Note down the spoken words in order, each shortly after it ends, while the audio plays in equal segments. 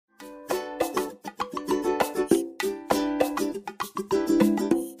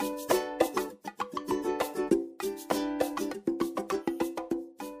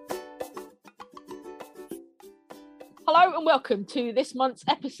and welcome to this month's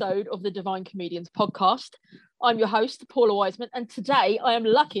episode of the Divine Comedians podcast. I'm your host, Paula Wiseman, and today I am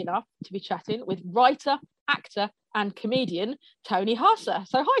lucky enough to be chatting with writer, actor and comedian Tony Haase.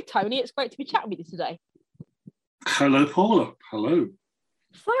 So hi Tony, it's great to be chatting with you today. Hello Paula, hello.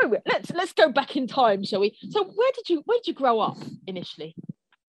 So let's go back in time, shall we? So where did you grow up initially?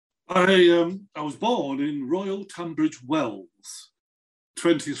 I was born in Royal Tunbridge Wells,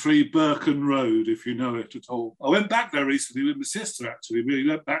 23 Birken Road, if you know it at all. I went back there recently with my sister, actually. We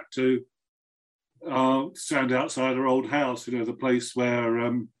went back to stand outside our old house, you know, the place where,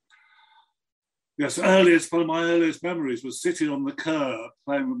 one of my earliest memories was sitting on the curb,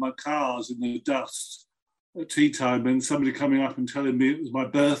 playing with my cars in the dust at tea time, and somebody coming up and telling me it was my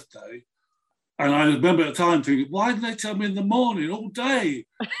birthday. And I remember at the time thinking, why did they tell me in the morning all day?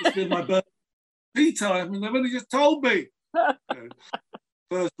 It's been my birthday tea time, and they've only just told me.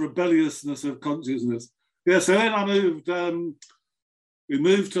 First rebelliousness of consciousness. Yeah, so then I moved, we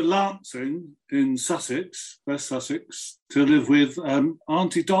moved to Lancing in Sussex, West Sussex, to live with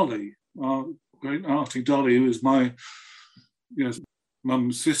Auntie Dolly, our great Auntie Dolly, who was my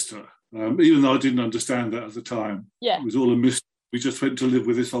mum's sister, even though I didn't understand that at the time. Yeah. It was all a mystery. We just went to live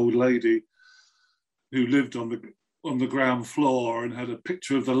with this old lady who lived on the ground floor and had a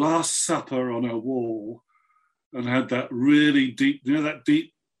picture of the Last Supper on her wall, and had that really deep, that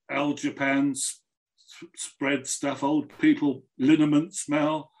deep Al Japan spread stuff, old people liniment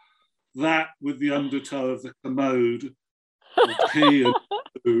smell, that with the undertow of the commode, of tea and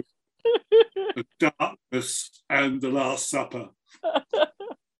food, the darkness and the Last Supper.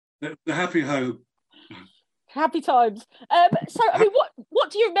 The happy home. Happy times. So I mean,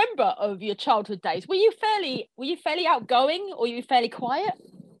 what do you remember of your childhood days? Were you fairly outgoing, or were you fairly quiet?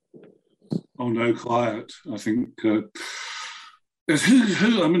 Oh no, quiet. I think who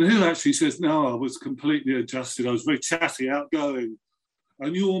actually says no? I was completely adjusted. I was very chatty, outgoing. I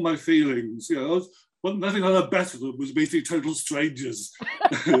knew all my feelings. You know, nothing I loved better than was meeting total strangers,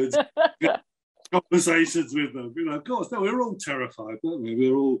 conversations with them. You know, of course, no, we were all terrified, weren't we?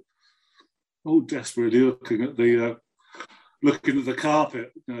 We were all desperately looking at the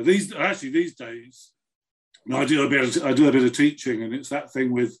carpet. You know, these days, I do a bit of teaching, and it's that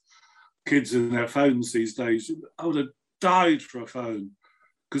thing with kids and their phones these days. I would have died for a phone,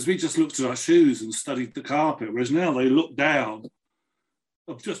 because we just looked at our shoes and studied the carpet, whereas now they look down,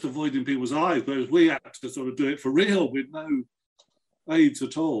 of just avoiding people's eyes, whereas we had to sort of do it for real with no aids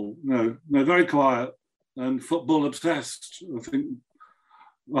at all. No, very quiet and football obsessed. I think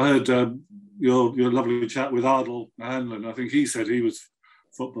I heard your lovely chat with Ardal Hanlon. I think he said he was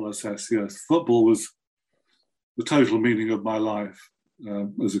football obsessed. Yes, football was the total meaning of my life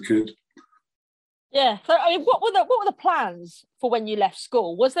as a kid. Yeah. So I mean, what were the plans for when you left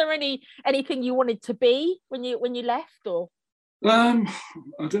school? Was there anything you wanted to be when you left, or? I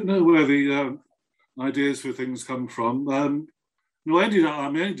don't know where the ideas for things come from. I ended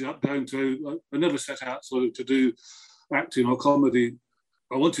up going to. I never set out sort of to do acting or comedy.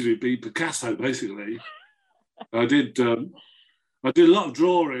 I wanted to be Picasso, basically. I did a lot of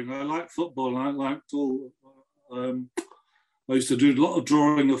drawing. I liked football, and I liked all. I used to do a lot of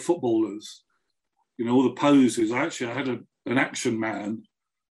drawing of footballers. You know, all the poses. I had an action man,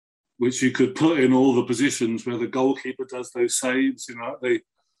 which you could put in all the positions where the goalkeeper does those saves.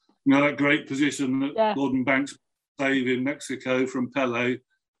 That great position that Gordon Banks saved in Mexico from Pele.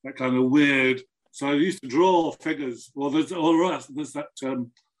 That kind of weird. So I used to draw figures. Well, there's that.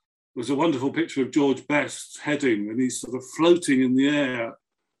 There's a wonderful picture of George Best's heading, and he's sort of floating in the air,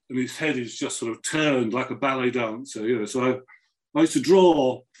 and his head is just sort of turned like a ballet dancer. You know, so I used to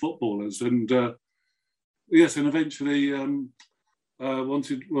draw footballers, and yes, and eventually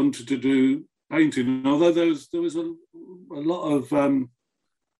wanted to do painting. Although there was a lot of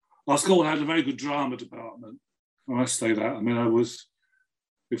our school had a very good drama department. I must say that. I mean,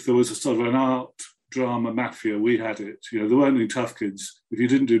 if there was a sort of an art drama mafia, we had it. You know, there weren't any tough kids. If you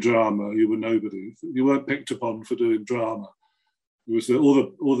didn't do drama, you were nobody. You weren't picked upon for doing drama. It was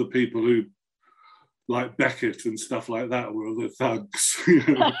all the people who, like Beckett and stuff like that, were the thugs.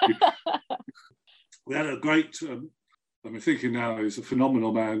 We had a great. I'm thinking now, he's a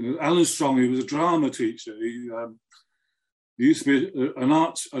phenomenal man. Alan Strong. He was a drama teacher. He used to be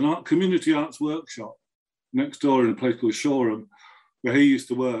an community arts workshop next door in a place called Shoreham, where he used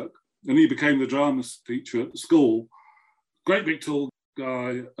to work, and he became the drama teacher at the school. Great big tall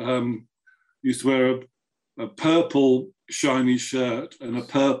guy. Used to wear a purple shiny shirt and a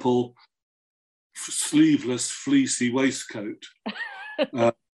purple sleeveless fleecy waistcoat.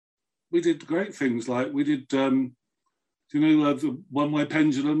 We did great things, like we did, the One-Way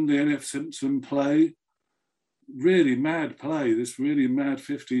Pendulum, the N.F. Simpson play. really mad play, this really mad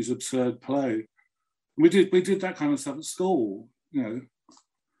 50s absurd play. We did that kind of stuff at school, you know.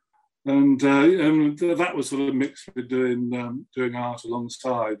 And that was sort of mixed with doing art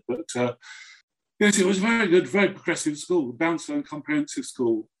alongside. But yes, it was very good, very progressive school, Bouncer Comprehensive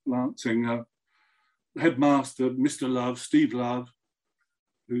School, Lancing. Headmaster, Mr. Love, Steve Love,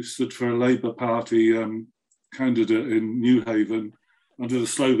 who stood for a Labour Party candidate in New Haven under the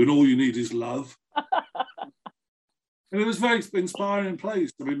slogan, "All you need is love." And it was a very inspiring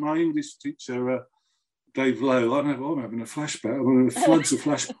place. I mean, my English teacher, Dave Lowe, I'm having a flashback, I'm having floods of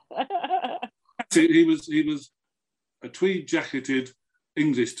flashbacks. He was a tweed-jacketed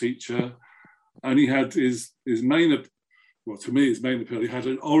English teacher, and he had his main, well, to me, his main appeal, he had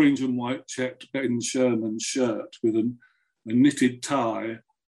an orange and white checked Ben Sherman shirt with a knitted tie.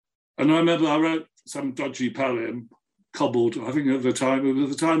 And I remember I wrote some dodgy poem, cobbled, I think at the time, it was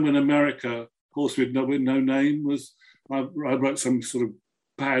the time when America, Horse with No Name, was, I wrote some sort of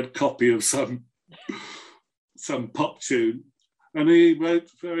bad copy of some pop tune. And he wrote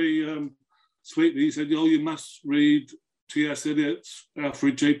very sweetly, he said, "Oh, you must read T.S. Eliot's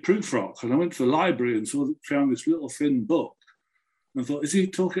Alfred J. Prufrock." And I went to the library and found this little thin book. And I thought, is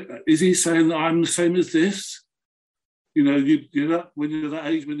he saying that I'm the same as this? You know, when you're that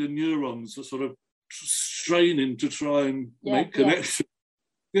age when the neurons are sort of straining to try and make connections.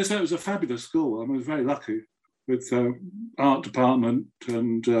 Yes, that was a fabulous school. I was very lucky with art department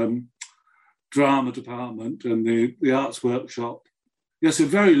and drama department and the arts workshop. Yes, they're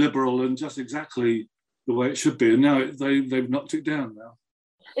very liberal and just exactly the way it should be. And now they've knocked it down now.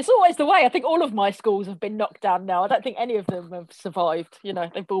 It's always the way. I think all of my schools have been knocked down now. I don't think any of them have survived. You know,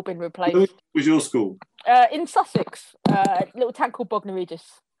 they've all been replaced. Where was your school? In Sussex, a little town called Bognor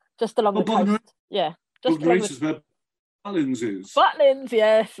Regis, just along the coast. Yeah. Just Bognor Regis is where Butlins is. Butlins,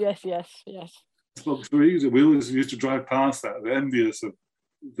 yes. Bognor Regis. We always used to drive past that, envious of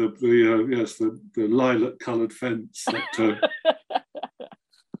the lilac-coloured fence that.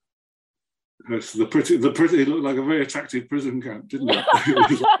 Yes, the pretty looked like a very attractive prison camp, didn't it?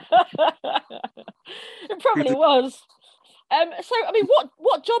 It probably was. So, I mean,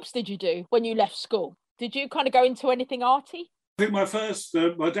 what jobs did you do when you left school? Did you kind of go into anything arty? I think my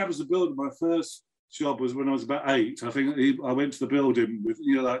dad was a builder. My first job was when I was about 8. I think I went to the building with,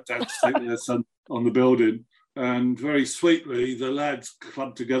 like dads take their son on the building, and very sweetly the lads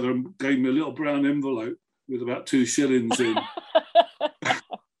clubbed together and gave me a little brown envelope with about 2 shillings in.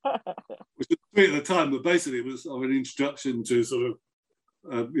 Which was sweet at the time, but basically it was an introduction to sort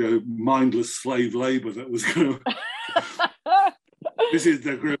of mindless slave labour that was going to. This is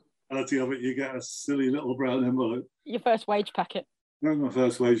the grim reality of it. You get a silly little brown envelope. Your first wage packet. Not my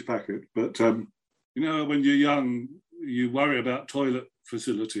first wage packet, but when you're young, you worry about toilet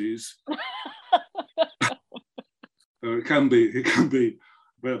facilities. It can be,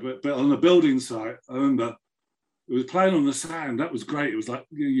 but on the building site, I remember. It was playing on the sand. That was great. It was like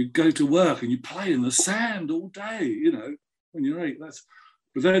you go to work and you play in the sand all day, when you're 8.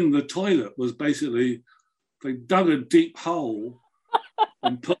 But then the toilet was basically, they dug a deep hole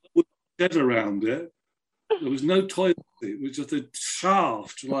and put a shed around it. There was no toilet. It was just a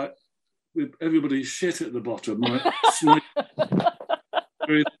shaft, like with everybody's shit at the bottom, like snake,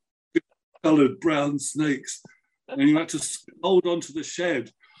 very coloured brown snakes. And you had to hold onto the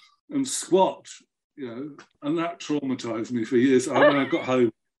shed and squat. And that traumatised me for years. When I got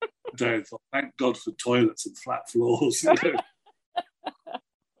home today, I thought, thank God for toilets and flat floors.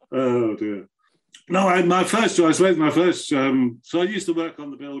 Oh dear. No, my first job, so I used to work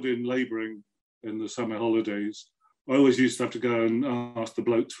on the building labouring in the summer holidays. I always used to have to go and ask the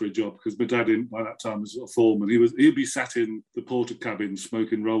blokes for a job because my dad, by that time, was a foreman. He'd be sat in the porter cabin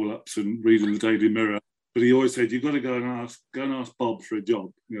smoking roll-ups and reading the Daily Mirror. But he always said, "You've got to go and ask Bob for a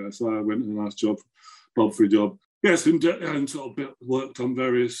job." So I went and asked Bob for a job. Yes, and sort of worked on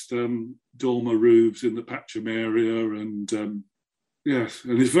various dormer roofs in the Patcham area, and yes,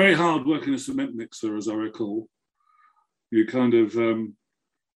 and it's very hard working a cement mixer, as I recall. You kind of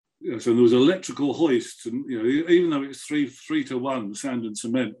yes, and there was electrical hoists, and even though it's 3 to 1 sand and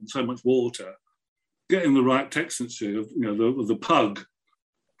cement and so much water, getting the right texture of the pug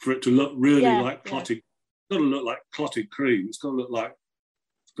for it to look really like clotted. It's got to look like clotted cream. It's got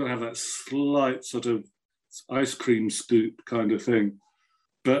to have that slight sort of ice cream scoop kind of thing.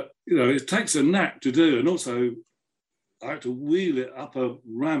 But it takes a knack to do, and also I had to wheel it up a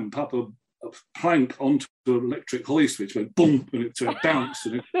ramp, up a plank onto an electric hoist, which went boom, and it bounced,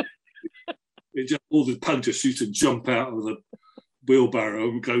 and it just all the pug just used to jump out of the wheelbarrow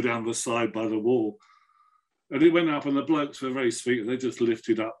and go down the side by the wall. And it went up, and the blokes were very sweet, and they just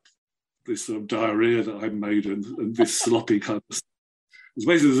lifted up this sort of diarrhea that I made and this sloppy kind of stuff. It's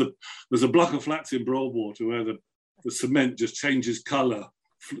basically there's a block of flats in Broadwater where the cement just changes colour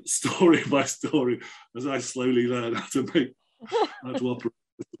story by story as I slowly learn how to operate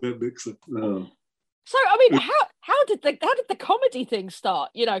the cement mixer. So I mean, how did the comedy thing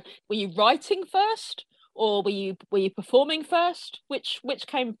start? You know, were you writing first, or were you performing first? Which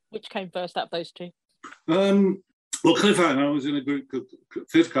came first out of those two? Well, Cliffhanger. I was in a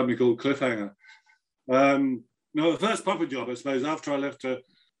theatre company called Cliffhanger. No, the first proper job, I suppose, after I left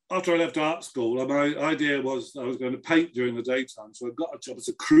art school, my idea was I was going to paint during the daytime. So I got a job as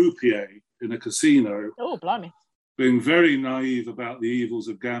a croupier in a casino. Oh, blimey. Being very naive about the evils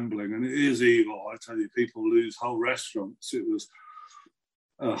of gambling. And it is evil, I tell you. People lose whole restaurants. It was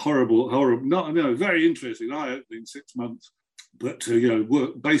horrible, very interesting, eye-opening 6 months. But,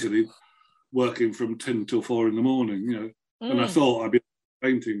 basically working from 10 till 4 in the morning, And I thought I'd be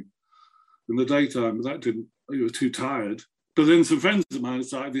painting in the daytime, but that didn't. You were too tired. But then some friends of mine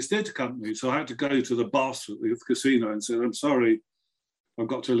started this theatre company, so I had to go to the boss at the casino and say, "I'm sorry, I've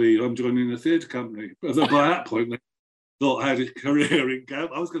got to leave. I'm joining a theatre company." But by that point, they thought I had a career in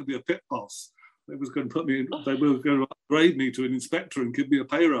gambling. I was going to be a pit boss. They were going to upgrade me to an inspector and give me a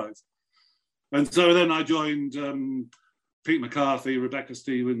pay rise. And so then I joined Pete McCarthy, Rebecca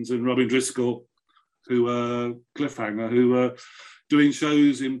Stevens, and Robin Driscoll, who were Cliffhanger, who were doing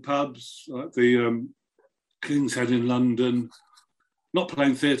shows in pubs like the King's Head in London, not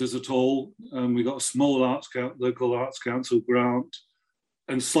playing theatres at all. We got a small local arts council grant,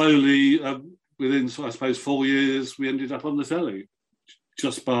 and slowly, within I suppose 4 years, we ended up on the telly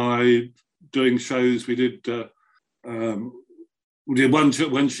just by doing shows. We did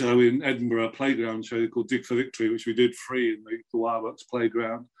one show in Edinburgh, a playground show called Dig for Victory, which we did free in the Wireworks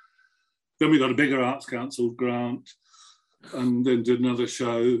playground. Then we got a bigger arts council grant, and then did another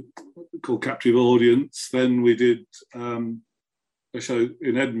show called Captive Audience. Then we did a show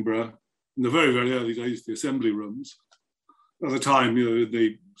in Edinburgh in the very, very early days, the Assembly Rooms. At the time, in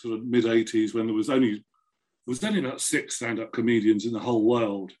the sort of mid-80s, when there was only about 6 stand-up comedians in the whole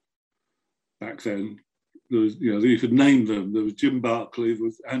world back then. There was, you could name them. There was Jim Barclay, there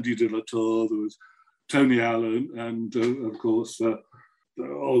was Andy de la Tour, there was Tony Allen, and of course,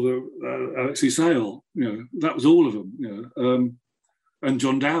 Alexei Sale, that was all of them, and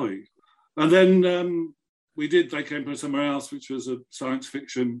John Dowie. And then they came from somewhere else, which was a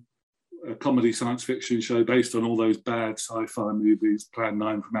comedy science fiction show based on all those bad sci-fi movies, Plan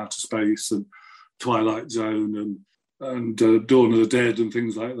 9 from Outer Space and Twilight Zone and Dawn of the Dead and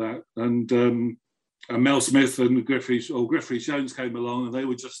things like that. And Mel Smith and Griffey Jones came along, and they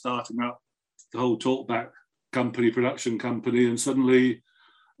were just starting up the whole talkback production company, and suddenly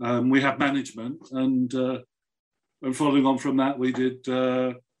we had management, and following on from that, we did.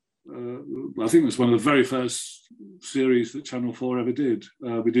 I think it was one of the very first series that Channel 4 ever did.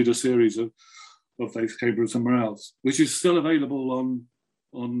 We did a series of They Came From Somewhere Else, which is still available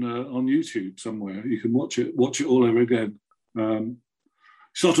on YouTube somewhere. You can watch it all over again.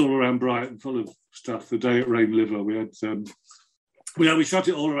 Shot all around Brighton, full of stuff. The Day It Rained Liver. We had we shot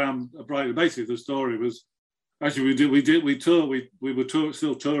it all around Brighton. Basically, the story was actually we were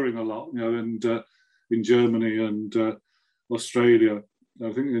still touring a lot, and in Germany and Australia.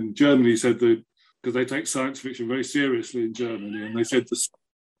 I think in Germany said because they take science fiction very seriously in Germany, and they said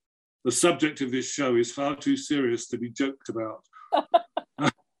the subject of this show is far too serious to be joked about.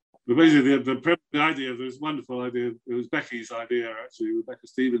 But basically, the idea, there was a wonderful idea. It was Becky's idea, actually, Rebecca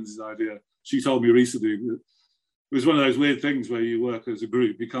Stevens' idea. She told me recently that it was one of those weird things where you work as a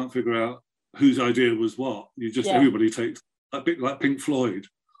group. You can't figure out whose idea was what. Everybody takes a bit like Pink Floyd.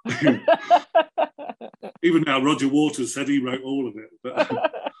 Even now, Roger Waters said he wrote all of it. But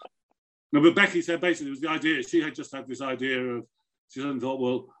Becky said basically it was the idea. She had just had this idea of, she suddenly thought,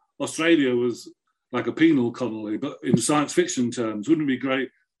 well, Australia was like a penal colony, but in science fiction terms, wouldn't it be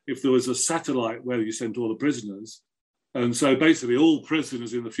great if there was a satellite where you sent all the prisoners? And so basically all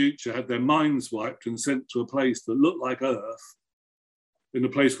prisoners in the future had their minds wiped and sent to a place that looked like Earth, in a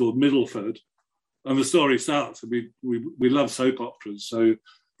place called Middleford. And the story starts, and we love soap operas. So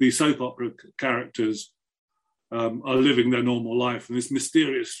these soap opera characters are living their normal life, and this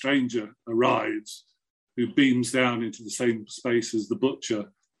mysterious stranger arrives who beams down into the same space as the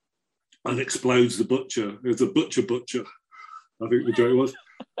butcher and explodes the butcher. It's a butcher, I think the joke was.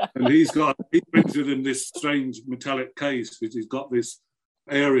 And he brings with him this strange metallic case, which has got this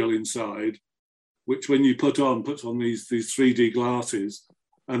aerial inside, which when you puts on these 3D glasses,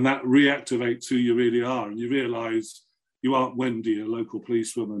 and that reactivates who you really are. And you realise you aren't Wendy, a local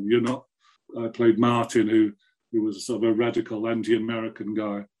policewoman. You're not. I played Martin, who was sort of a radical anti-American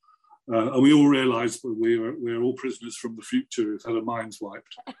guy. And we all realised that we were all prisoners from the future who've had our minds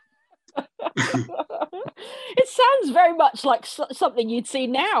wiped. It sounds very much like something you'd see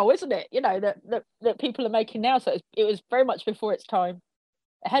now, isn't it? You know, that people are making now. So it was very much before its time,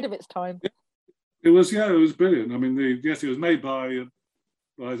 ahead of its time. It was brilliant. I mean, it was made by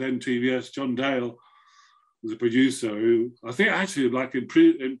then TVS. John Dale was a producer who, I think, actually, like in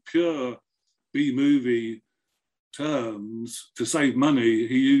pure B-movie terms, to save money,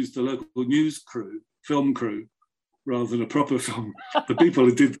 he used the local film crew, rather than a proper film. The people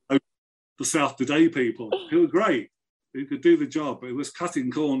who did the South Today people, who were great, who could do the job. It was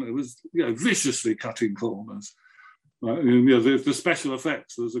cutting corners. It was, viciously cutting corners. Right? And, the special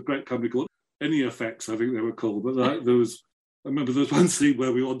effects. There was a great company called Any Effects, I think they were called. But I remember there was one scene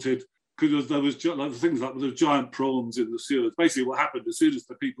where we wanted, because there was like things like the giant prawns in the sewers. Basically, what happened as soon as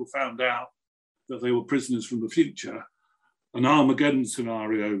the people found out that they were prisoners from the future, an Armageddon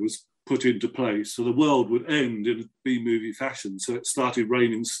scenario was put into place. So the world would end in a B-movie fashion. So it started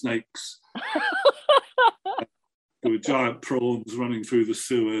raining snakes. There were giant prawns running through the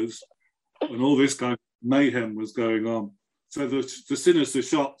sewers, and all this kind of mayhem was going on. So the sinister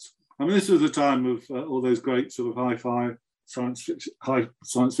shots. I mean, this was the time of all those great sort of high science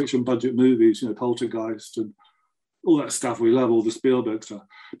fiction budget movies, Poltergeist and all that stuff. We love all the Spielberg stuff.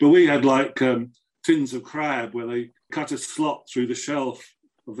 But we had like tins of crab where they cut a slot through the shelf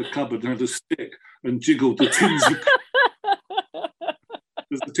of the cupboard and had a stick and jiggled the tins of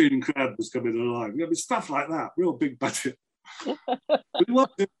as the tin crab was coming alive. Stuff like that, real big budget. The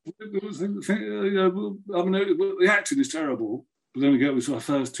acting is terrible, but then it was our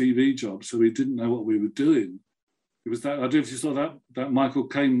first TV job, so we didn't know what we were doing. It was that, I don't know if you saw that Michael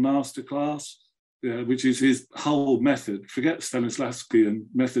Caine masterclass, which is his whole method. Forget Stanislavski and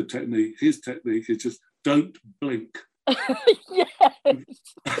method technique. His technique is just don't blink. Yes.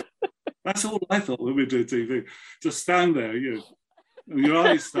 That's all I thought when we did TV. Just stand there, your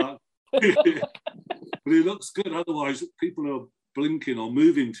eyes start. But it looks good. Otherwise, people are blinking or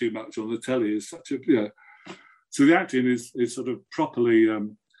moving too much on the telly. Is such a So the acting is sort of properly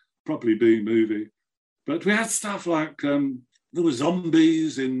B movie. But we had stuff like there were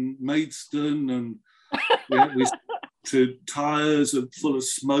zombies in Maidstone, and we to tyres full of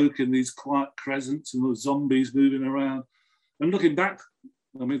smoke in these quiet crescents, and there were zombies moving around. And looking back,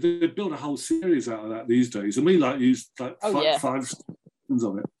 I mean, they built a whole series out of that these days, and we used like five seasons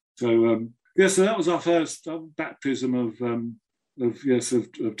of it. So so that was our first baptism of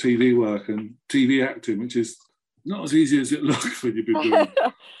TV work and TV acting, which is not as easy as it looks when you've been doing it.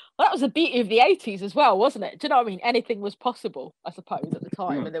 Well, that was the beauty of the 80s as well, wasn't it? Do you know what I mean? Anything was possible, I suppose, at the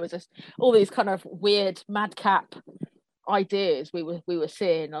time. Yeah. And there was all these kind of weird madcap ideas we were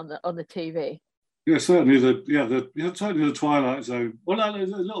seeing on the TV. Yeah, certainly the Twilight Zone. Well, a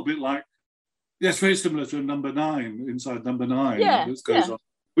little bit like, it's very similar to Number 9, Inside Number 9. Yeah, on.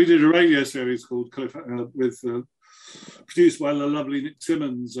 We did a radio series called produced by the lovely Nick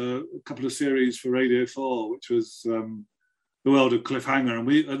Simmons, a couple of series for Radio 4, which was the world of Cliffhanger, and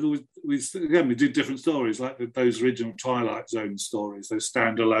we did different stories, like those original Twilight Zone stories, those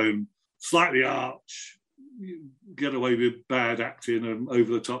standalone, slightly arch, get away with bad acting and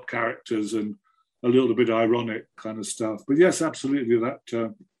over-the-top characters and a little bit ironic kind of stuff. But yes, absolutely, that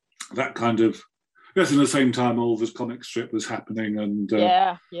kind of, yes, in the same time all this comic strip was happening. And so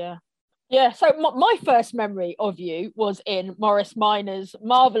my first memory of you was in Maurice Minor's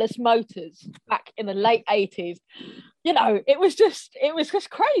Marvelous Motors back in the late 80s. It was just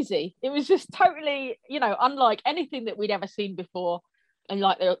crazy. It was just totally, unlike anything that we'd ever seen before. And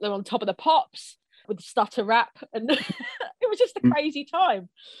like they're on top of the pops with the stutter rap, and it was just a crazy time.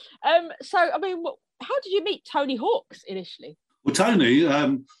 So I mean, how did you meet Tony Hawks initially? Well, Tony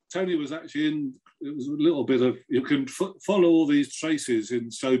was actually it was a little bit of, you can follow all these traces in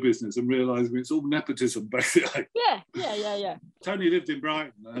show business and realise it's all nepotism, basically. Yeah. Tony lived in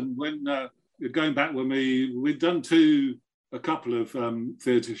Brighton, and when going back when we'd done a couple of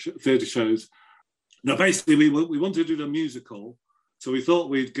theatre shows. Now, basically, we wanted to do a musical, so we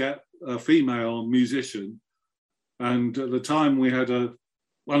thought we'd get a female musician, and at the time we had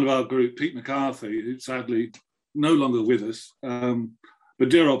one of our group, Pete McCarthy, who's sadly no longer with us, but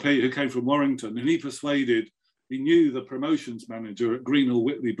dear old Pete, who came from Warrington, and he knew the promotions manager at Greenhill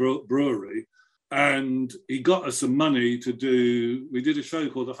Whitley Brewery, and he got us some money we did a show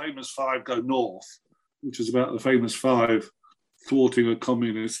called The Famous Five Go North, which is about the famous five thwarting a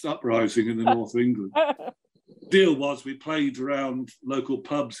communist uprising in the north of England. Deal was we played around local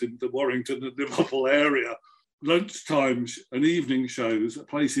pubs in the Warrington and Liverpool area, lunchtime and evening shows at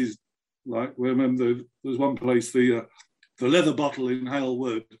places like, remember there was one place, the Leather Bottle in Hale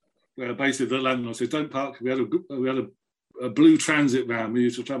Wood, where basically the landlord said, "Don't park." We had a blue transit van we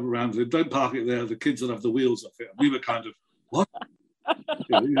used to travel around. Said, "Don't park it there. The kids will have the wheels off it." And we were kind of, what?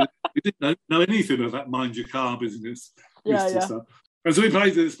 We didn't know anything of that mind your car business. Stuff. And so we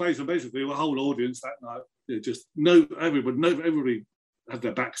played in this space, and basically the whole audience that night, everybody had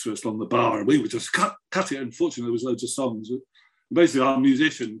their backs to us on the bar, and we would just cut it. Unfortunately, there was loads of songs. And basically, our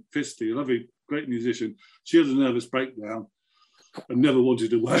musician, Fisty, a lovely, great musician, she had a nervous breakdown and never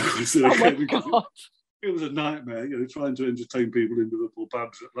wanted to work with us again because it was a nightmare, trying to entertain people in Liverpool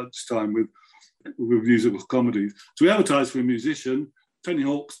pubs at lunchtime with musical comedies. So we advertised for a musician. Tony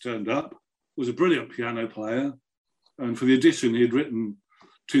Hawk's turned up, was a brilliant piano player. And for the audition, he had written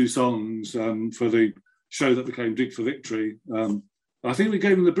 2 songs for the show that became Dig for Victory. I think we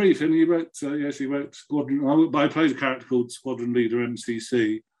gave him the brief, and he wrote Squadron. I played a character called Squadron Leader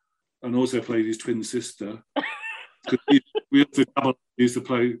MCC, and also played his twin sister. We also used to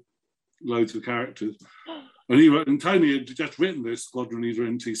play loads of characters. And Tony had just written this Squadron Leader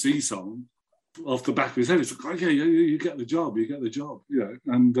MCC song off the back of his head. It's like, you get the job,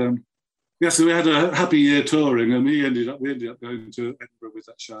 And so we had a happy year touring, and we ended up going to Edinburgh with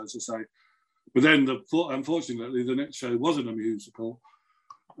that show, as I say. But then, unfortunately, the next show wasn't a musical,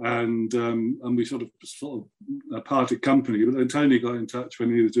 and we sort of parted company. But then Tony got in touch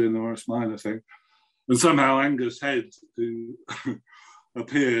when he was doing the Morris Minor thing, and somehow Angus Head, who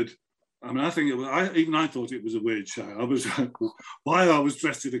appeared. I mean, I think I thought it was a weird show. I was why I was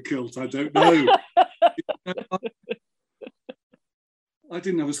dressed in a kilt, I don't know. I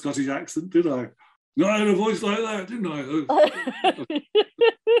didn't have a Scottish accent, did I? No, I had a voice like that, didn't I?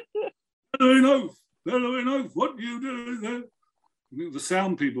 Hello, enough. What do you do there? The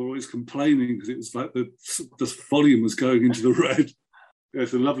sound people were always complaining because it was like the volume was going into the red.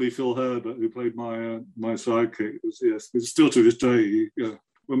 Yes, a lovely Phil Herbert who played my sidekick. It's still to this day.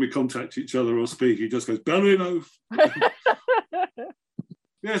 When we contact each other or speak, he just goes, "Bellinoff."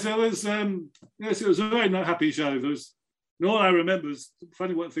 Yes, it was. It was a very happy show. All I remember is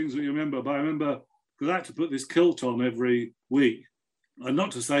funny what things that you remember, but I remember because I had to put this kilt on every week. And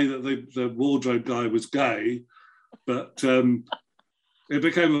not to say that the wardrobe guy was gay, but it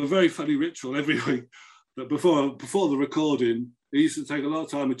became a very funny ritual every week. That before the recording, he used to take a lot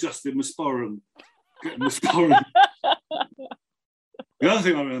of time adjusting my sporran, getting the sporran. The other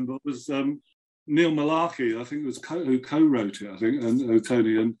thing I remember was Neil Malarkey. I think it was who co-wrote it. I think and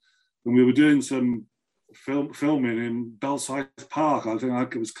Tony and we were doing some filming in Belsize Park. I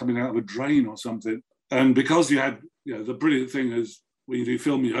think it was coming out of a drain or something. And because you had, the brilliant thing is when you do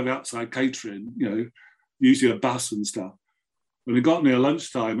film, you have outside catering, usually a bus and stuff. When it got near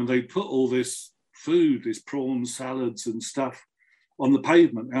lunchtime and they put all this food, this prawn salads and stuff on the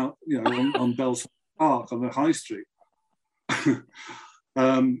pavement out, on Belsize Park on the high street.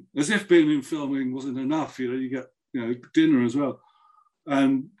 As if being in filming wasn't enough, you get dinner as well.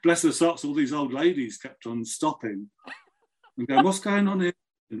 And bless their socks, all these old ladies kept on stopping and going, "What's going on here?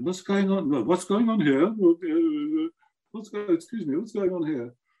 What's going on? What's going on here? Excuse me, what's going on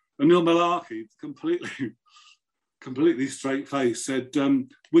here?" And Neil Malarkey, completely straight face, said,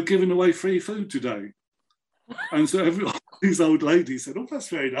 "We're giving away free food today." And so these old ladies said, "Oh, that's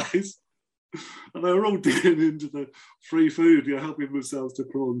very nice." And they were all digging into the free food, helping themselves to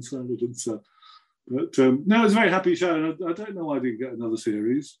prawn salad and stuff. But no, it was a very happy show, and I don't know why I didn't get another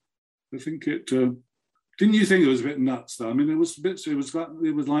series. I think it. Didn't you think it was a bit nuts though? I mean, it was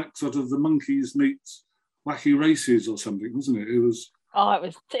like sort of the Monkeys meets Wacky Races or something, wasn't it? It was. Oh, it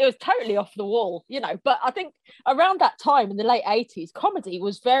was totally off the wall, But I think around that time in the late 80s, comedy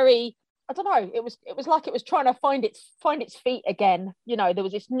was very. I don't know. It was like it was trying to find its feet again. There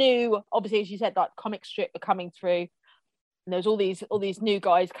was this new, obviously, as you said, like comic strip coming through, and there was all these new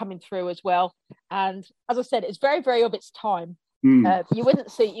guys coming through as well. And as I said, it's very, very of its time. You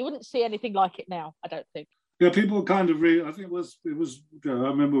wouldn't see anything like it now, I don't think. Yeah, people kind of really. I think it was. I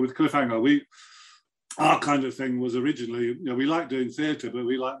remember with Cliffhanger, our kind of thing was originally, we liked doing theatre, but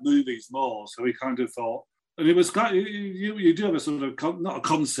we liked movies more. So we kind of thought. And it was kind of, you do have a sort of, not a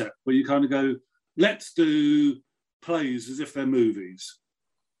concept, but you kind of go, let's do plays as if they're movies.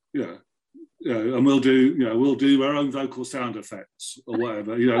 And we'll do our own vocal sound effects or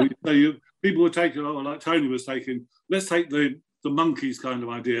whatever. People were taking, like Tony was taking, let's take the Monkeys kind of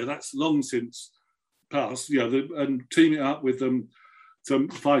idea. That's long since passed, and team it up with them,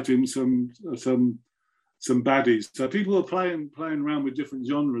 fighting some baddies. So people were playing around with different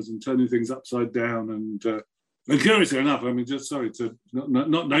genres and turning things upside down. And curiously enough, I mean, just sorry to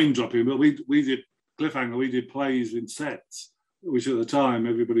not name dropping, but we did Cliffhanger. We did plays in sets, which at the time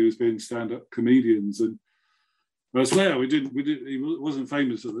everybody was being stand-up comedians, and I swear we didn't. He wasn't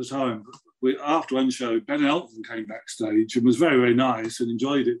famous at the time. But after one show, Ben Elton came backstage and was very, very nice and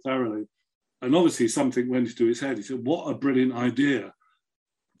enjoyed it thoroughly. And obviously something went into his head. He said, "What a brilliant idea,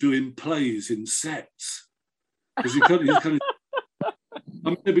 doing plays in sets." Because you kind of, I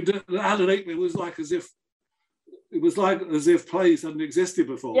mean, Alan Aikman was like as if plays hadn't existed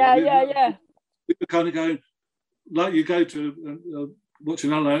before. Yeah, I mean, yeah. We were kind of going like you go to watch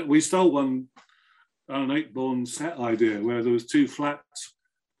an Alan. We stole one Alan Ayckbourn set idea where there was two flats.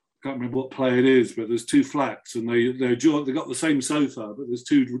 Can't remember what play it is, but there's two flats and they got the same sofa, but there's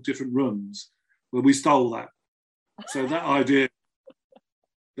two different rooms. Well, we stole that. So that idea,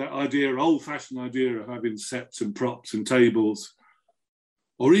 old-fashioned idea of having sets and props and tables,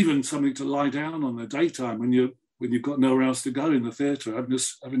 or even something to lie down on in the daytime when you've got nowhere else to go in the theatre,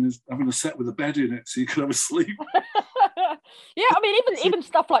 having a set with a bed in it so you can have a sleep. Yeah, I mean, even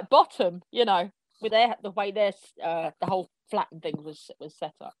stuff like Bottom, you know, with the way the whole flat and thing was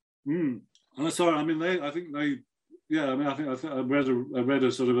set up. And sorry, I mean, I think I read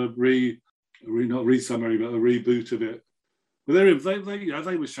a sort of not re-summary, but a reboot of it. But they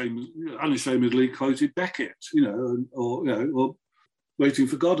were unashamedly quoted Beckett, you know, or Waiting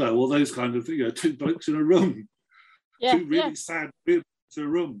for Godot, all those kind of things. You know, two blokes in a room, two really sad blokes in a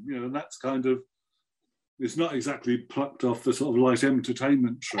room, you know, and that's kind of. It's not exactly plucked off the sort of light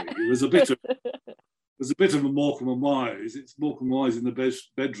entertainment tree. There's a bit of a Morecambe and Wise. It's Morecambe and Wise in the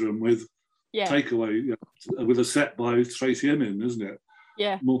bedroom with takeaway, you know, with a set by Tracy Emin, isn't it?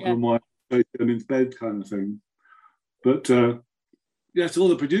 Yeah. Morecambe and Wise, Tracy Emin's bed kind of thing. But yes, all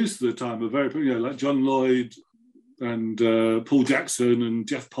the producers at the time were very, you know, like John Lloyd and Paul Jackson and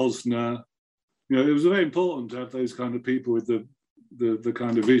Jeff Posner. You know, it was very important to have those kind of people with the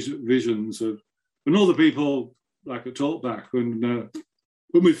kind of visions of. And all the people like at Talkback, when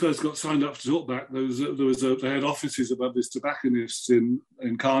we first got signed up to Talkback, they had offices above this tobacconist in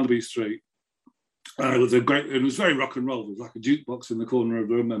Carnaby Street. It was very rock and roll. There was like a jukebox in the corner of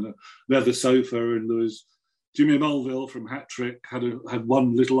the room and a leather sofa, and there was Jimmy Mulville from Hat Trick had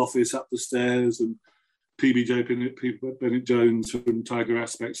one little office up the stairs, and PB Bennett Jones from Tiger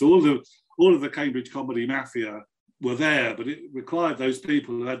Aspects. All of the Cambridge comedy mafia were there, but it required those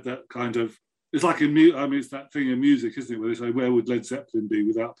people who had that kind of. It's like it's that thing in music, isn't it? Where they say, where would Led Zeppelin be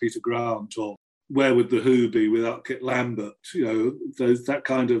without Peter Grant, or where would the Who be without Kit Lambert? You know, those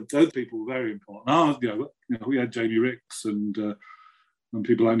people were very important. You know, we had Jamie Ricks and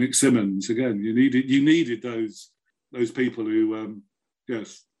people like Nick Simmons. Again, you needed those people who, the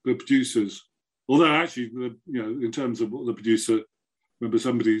producers. Although actually, you know, in terms of what the producer,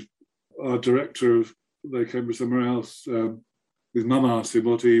 remember our director of They Came From Somewhere Else. His mum asked him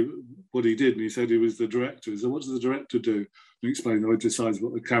what he did, and he said he was the director. So what does the director do? And he explained, he decides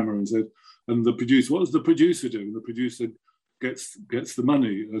what the camera is. And the producer, what does the producer do? And the producer gets the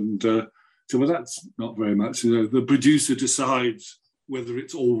money. And so, well, that's not very much. You know, the producer decides whether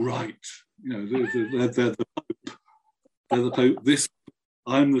it's all right. You know, they're the Pope. They're the Pope.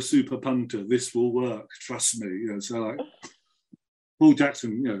 I'm the super punter. This will work. Trust me. You know, so like Paul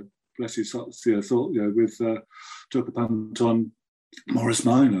Jackson, you know, bless his thoughts, you know, thought, you know, with took a punt on Morris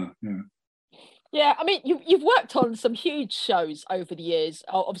Minor. Yeah, I mean, you've worked on some huge shows over the years.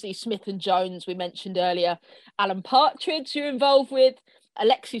 Obviously, Smith and Jones, we mentioned earlier. Alan Partridge, you're involved with.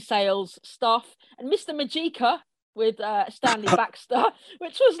 Alexi Sales stuff, and Mr. Majika with Stanley Baxter,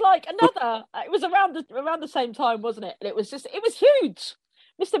 which was like another. It was around the same time, wasn't it? And it was huge.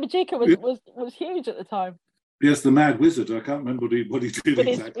 Mr. Majika was huge at the time. Yes, the Mad Wizard. I can't remember what he did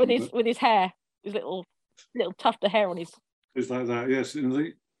exactly. With his hair, his little tuft of hair on his. It's like that, yes.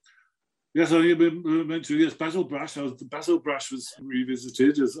 Yes, I mentioned, yes, Basil Brush. Basil Brush was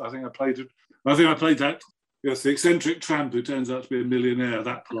revisited. I think I played that. Yes, the eccentric tramp who turns out to be a millionaire.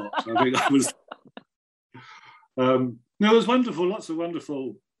 That plot. I think that was. No, it was wonderful. Lots of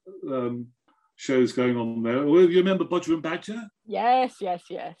wonderful shows going on there. Well, you remember Bodger and Badger? Yes,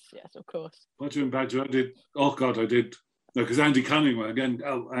 of course. Bodger and Badger. I did. No, because Andy Cunningham again.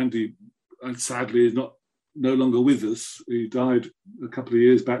 Andy, sadly, is no longer with us. He died a couple of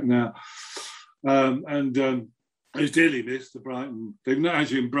years back now, and he's dearly missed. The Brighton. They've not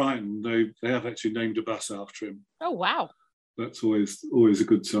actually in Brighton. They have actually named a bus after him. Oh wow! That's always a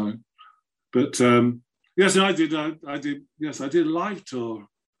good sign. But yes, and I did. Yes, I did a live tour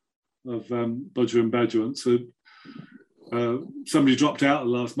of Bodger and Badger once. So somebody dropped out at the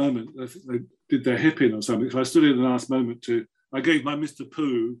last moment. They did their hip in or something. So I stood in at the last moment I gave my Mr.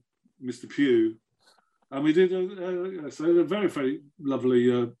 Pugh. And we did a very, very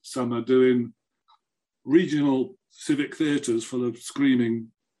lovely summer doing regional civic theatres full of screaming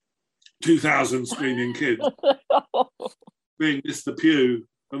 2,000 screaming kids being Mr. Pugh.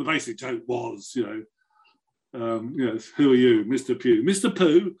 And the basic joke was, yes, who are you, Mr. Pugh? Mr.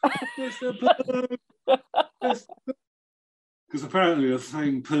 Pooh? Mr. Pooh! Because apparently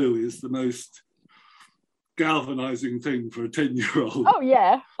saying poo is the most galvanising thing for a 10-year-old. Oh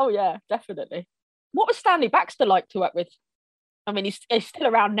yeah, definitely. What was Stanley Baxter like to work with? I mean, he's still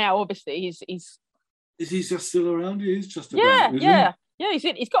around now, obviously. He's Is he just still around? He's just about, yeah.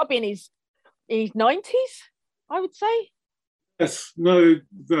 He's got to be in his 90s, I would say. Yes, no,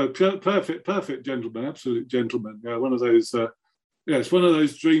 perfect gentleman, absolute gentleman. Yeah, one of those. It's one of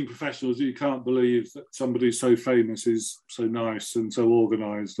those dream professionals you can't believe that somebody so famous is so nice and so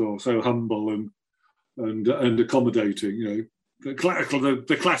organised or so humble and accommodating. The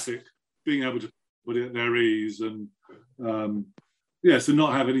classic, being able to put it at their ease and and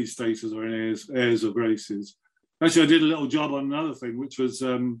not have any status or any airs or graces. Actually, I did a little job on another thing, which was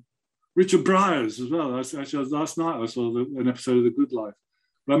Richard Briers as well. Actually, last night I saw an episode of The Good Life.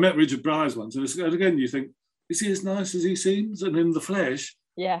 But I met Richard Briers once, and again, you think, is he as nice as he seems? And in the flesh,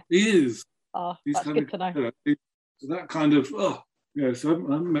 he is. Oh, he's that's good to know. That kind of, so I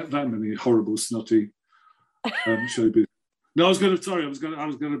haven't met that many horrible, snotty showbiz. No, I was going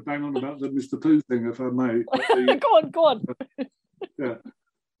to bang on about the Mr. Pooh thing, if I may. Go on. Yeah.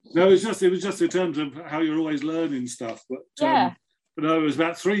 No, it was just in terms of how you're always learning stuff. But no, it was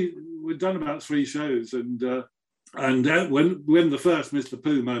we'd done about 3 shows, and when the first Mr.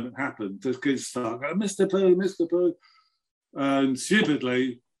 Pooh moment happened, the kids start going, Mr. Pooh, Mr. Pooh, and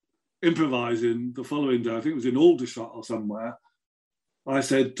stupidly improvising the following day, I think it was in Aldershot or somewhere, I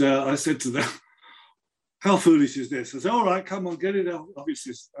said to them, how foolish is this? I said, all right, come on, get it out of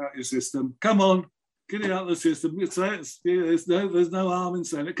your system. Come on, get it out of the system. There's no harm in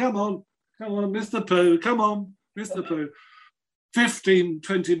saying it. Come on, Mr. Pooh, come on, Mr. Pooh. 15,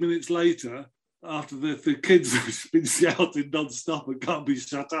 20 minutes later, after the kids have been shouting non-stop and can't be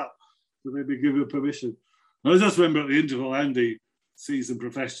shut up, so they'd be given permission. And I just remember at the interval, Andy, seasoned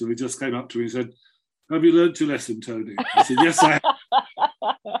professional, he just came up to me and said, have you learnt your lesson, Tony? I said, yes, I have.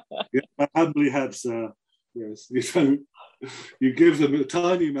 Yes, I humbly have, sir. Yes, you give them a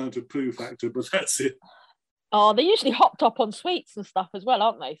tiny amount of poo factor, but that's it. Oh, they're usually hopped up on sweets and stuff as well,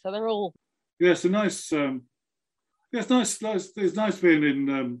 aren't they? So they're all... Yeah, it's a nice... it's nice. It's nice being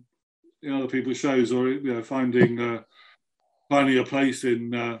in other people's shows, or finding a place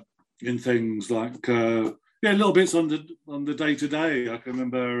in things like little bits on the day to day. I can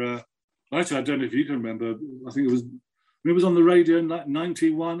remember. Actually, I don't know if you can remember. I think it was on the radio in like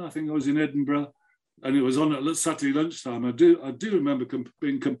 '91. I think I was in Edinburgh, and it was on at Saturday lunchtime. I do remember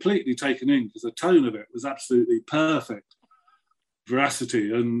being completely taken in because the tone of it was absolutely perfect,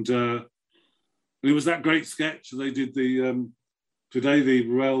 veracity, and. It was that great sketch. They did today the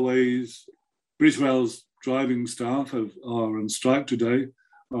Bridgewell's driving staff are on strike today,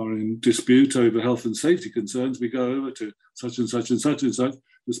 are in dispute over health and safety concerns. We go over to such and such and such and such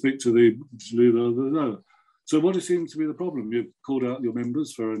to speak to the... So what seems to be the problem? You've called out your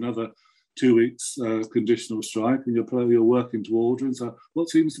members for another 2 weeks conditional strike and you're working to order. And so what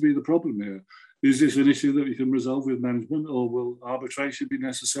seems to be the problem here? Is this an issue that we can resolve with management, or will arbitration be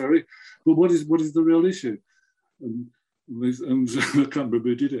necessary? But what is the real issue? And I can't remember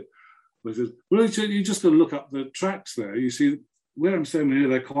who did it. But I said, well, you just got to look up the tracks there. You see, where I'm standing here,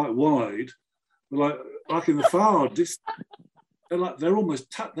 they're quite wide. But like in the far distance, they're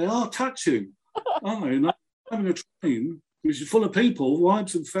almost they are touching, aren't they? And having a train which is full of people,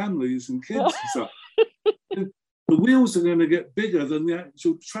 wives and families and kids and stuff. The wheels are going to get bigger than the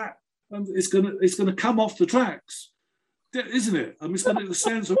actual track. And it's going to come off the tracks, isn't it? I mean, the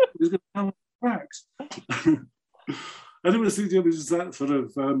sense of it's going to come off the tracks. And it was that sort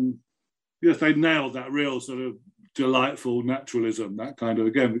of, yes, they nailed that real sort of delightful naturalism, that kind of,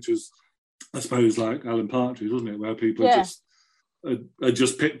 again, which was, I suppose, like Alan Partridge, wasn't it? Where people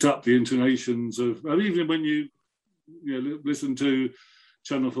just picked up the intonations of, and even when you listen to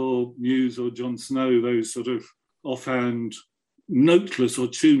Channel 4 News or Jon Snow, those sort of offhand, noteless or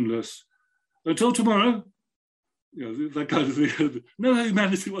tuneless, until tomorrow, that kind of thing. No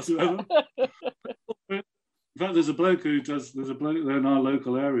humanity whatsoever. In fact, there's a bloke there in our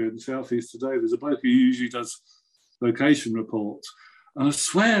local area in the southeast today. There's a bloke who usually does location reports, and I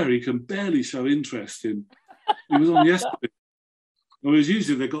swear he can barely show interest in. He was on yesterday. Whereas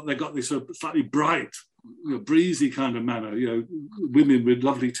usually they got this sort of slightly bright, breezy kind of manner. Women with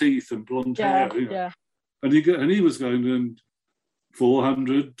lovely teeth and blonde hair. Yeah. And he was going, and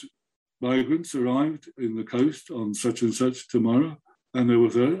 400 migrants arrived in the coast on such and such tomorrow, and they were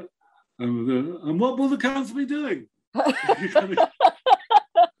there. And what will the council be doing?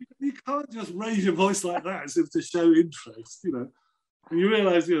 You can't just raise your voice like that as if to show interest, you know. And you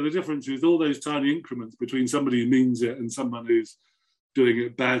realise, you know, the difference is all those tiny increments between somebody who means it and someone who's doing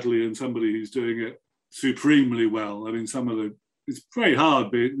it badly and somebody who's doing it supremely well. I mean, it's very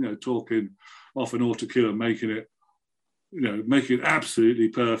hard being, you know, talking off an autocue and making it absolutely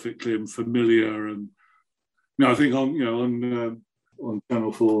perfectly and familiar. And, you know, I think on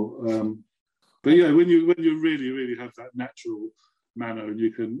Channel 4, but yeah, when you really, really have that natural manner and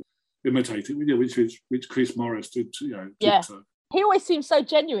you can imitate it, you know, which Chris Morris did, you know. Yeah. He always seemed so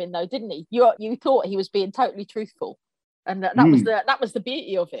genuine, though, didn't he? You thought he was being totally truthful, and that was the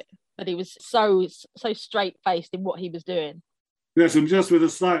beauty of it. That he was so straight faced in what he was doing. Yes, and just with a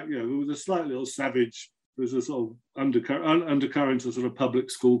slight little savage. There's a sort of undercurrent of sort of public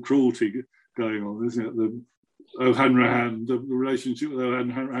school cruelty going on, isn't it? The O'Hanrahan, the relationship with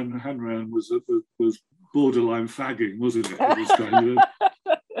O'Hanrahan was borderline fagging, wasn't it? It was kind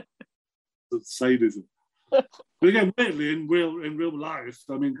of sadism. But again, weirdly, in real life,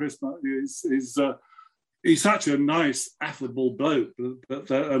 I mean, Chris he's such a nice, affable bloke, and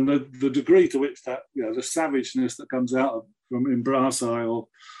the degree to which that, you know, the savageness that comes out from in Brass Eye or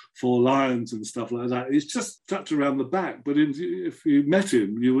Four Lions and stuff like that, is just tucked around the back. But if you met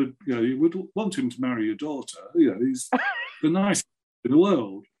him, you would want him to marry your daughter. You know, he's the nicest in the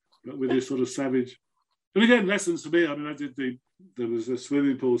world, but with this sort of savage. And again, lessons for me. I mean, there was a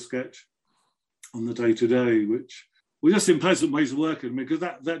swimming pool sketch on the Day Today, which were just unpleasant ways of working, because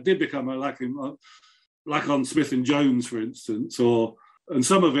that did become like on Smith and Jones, for instance, and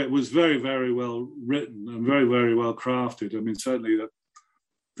some of it was very, very well written and very, very well crafted. I mean, certainly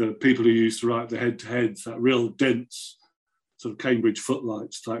the people who used to write the head-to-heads, that real dense sort of Cambridge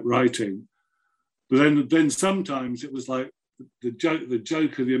Footlights type writing. But then sometimes it was like the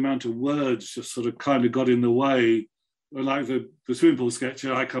joke of the amount of words just sort of kind of got in the way. Like the swimming pool sketch,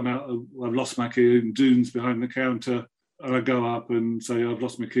 I come out, I've lost my key in Dunes behind the counter, and I go up and say, I've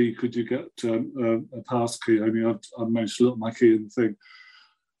lost my key, could you get a pass key? I mean, I've managed to look my key in the thing.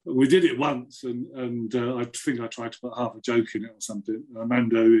 We did it once, and I think I tried to put half a joke in it or something.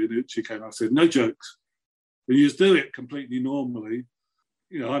 Armando Iannucci came out and said, no jokes. And you just do it completely normally.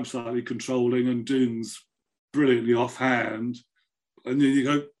 You know, I'm slightly controlling and Dune's brilliantly offhand. And then you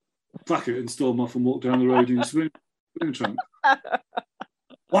go, fuck it, and storm off and walk down the road in your swimming trunk.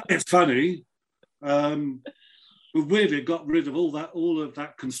 Why it's funny, we weirdly got rid of all of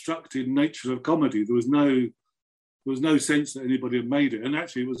that constructed nature of comedy. There was no sense that anybody had made it, and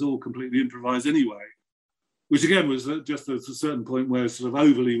actually it was all completely improvised anyway, which again was just at a certain point where sort of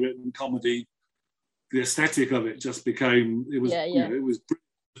overly written comedy, the aesthetic of it just became, it was it was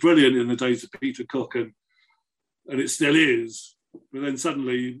brilliant in the days of Peter Cook, and it still is. But then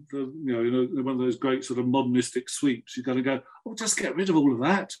suddenly, one of those great sort of modernistic sweeps, you're going to go, oh, just get rid of all of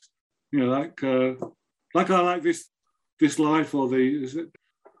that. You know, like I like this life, or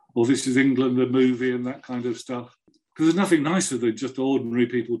This Is England, the movie, and that kind of stuff. Because there's nothing nicer than just ordinary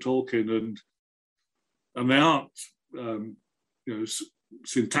people talking, and they aren't,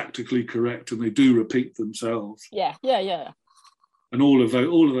 syntactically correct, and they do repeat themselves. Yeah. And all of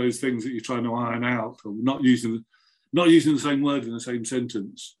those things that you're trying to iron out, or not using the same word in the same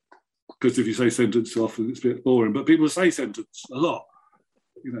sentence. Because if you say sentence too often, it's a bit boring. But people say sentence a lot.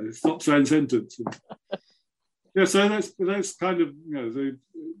 You know, stop saying sentence. Yeah, so that's kind of, you know,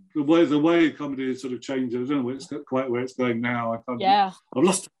 the way comedy has sort of changed. I don't know quite where it's going now. I've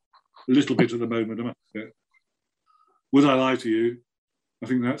lost a little bit at the moment. Would I lie to you? I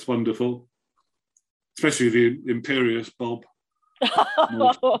think that's wonderful, especially the imperious Bob.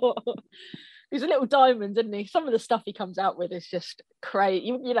 He's a little diamond, isn't he? Some of the stuff he comes out with is just crazy.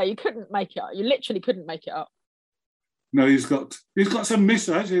 You couldn't make it up. You literally couldn't make it up. No, he's got some mist.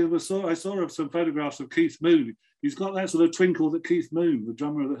 Actually, I saw some photographs of Keith Moon. He's got that sort of twinkle that Keith Moon, the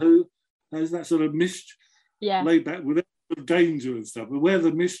drummer of the Who, has, that sort of mist laid back with danger and stuff. But where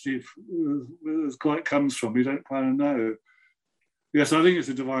the mischief quite comes from, you don't quite know. Yes, I think it's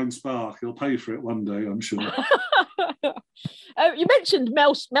a divine spark. He'll pay for it one day, I'm sure. You mentioned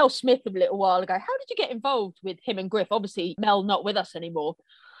Mel Smith a little while ago. How did you get involved with him and Griff? Obviously, Mel not with us anymore.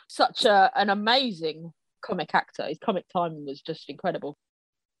 Such an amazing comic actor. His comic timing was just incredible.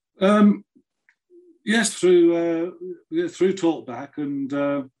 Yes, through Talkback, and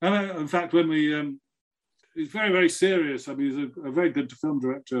in fact, when he's very, very serious. I mean, he's a very good film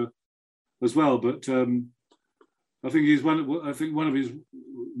director as well. But I think one of his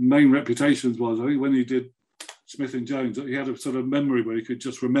main reputations was, I think, when he did Smith and Jones, that he had a sort of memory where he could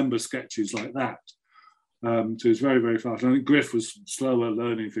just remember sketches like that. So he was very, very fast. I think Griff was slower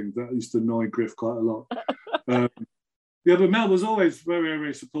learning things. That used to annoy Griff quite a lot. Yeah, but Mel was always very,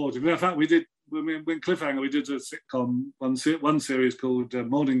 very supportive. In fact, we did, when Cliffhanger, we did a sitcom, one series called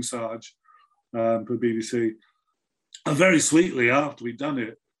Morning Sarge for BBC. And very sweetly, after we'd done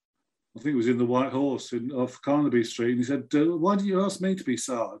it, I think it was in the White Horse off Carnaby Street, and he said, why did you ask me to be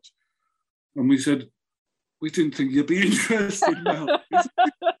Sarge? And we said, we didn't think you'd be interested, Mel.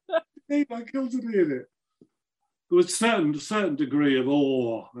 Hey, I killed to be in it. There was a certain degree of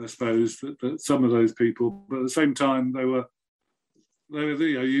awe, I suppose, that some of those people, but at the same time, they were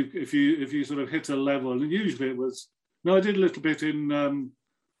if you sort of hit a level, and usually it was. No, I did a little bit in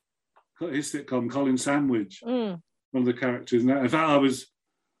his sitcom, Colin Sandwich, one of the characters. In fact, I was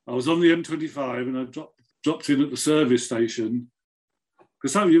on the M25 and I dropped in at the service station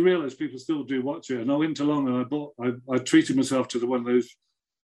because some of you realise people still do watch it, and I went along and I treated myself to one of those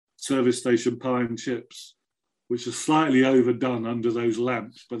service station pie and chips, which are slightly overdone under those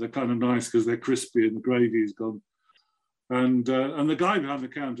lamps, but they're kind of nice because they're crispy and the gravy's gone. And the guy behind the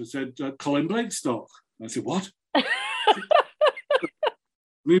counter said, Colin Blakestock. I said, what? I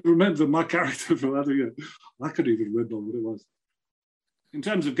remember my character from that year. I couldn't even remember what it was. In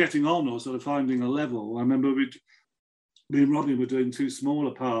terms of getting on or sort of finding a level, I remember me and Robin were doing two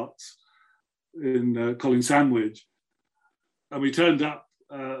smaller parts in Colin Sandwich, and we turned up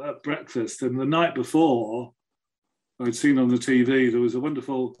at breakfast, and the night before, I'd seen on the TV, there was a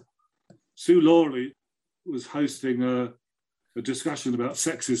wonderful, Sue Lawley was hosting a discussion about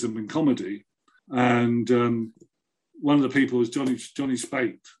sexism in comedy. And one of the people was Johnny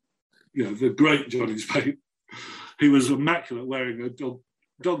Spate, the great Johnny Spate. He was immaculate, wearing a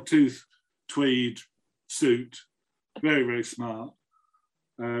dogtooth tweed suit, very, very smart.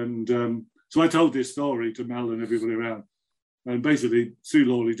 And so I told this story to Mel and everybody around. And basically, Sue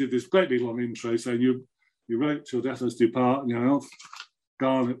Lawley did this great big long intro saying, you wrote Till Death Us Do Part, Alf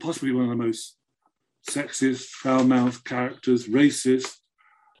Garnett, possibly one of the most sexist, foul-mouthed characters, racist.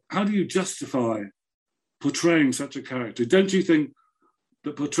 How do you justify portraying such a character? Don't you think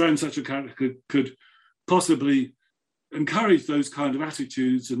that portraying such a character could possibly encourage those kind of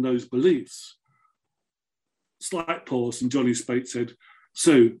attitudes and those beliefs? Slight pause, and Johnny Spate said,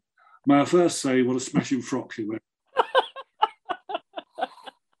 Sue, may I first say what a smashing frock you wear?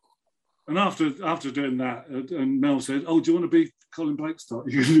 And after doing that, and Mel said, oh, do you want to be Colin Blakestock?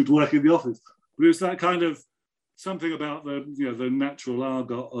 You could work in the office. But it was that kind of something about the natural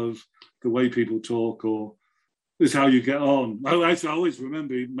argot of the way people talk, or is how you get on. Actually, I always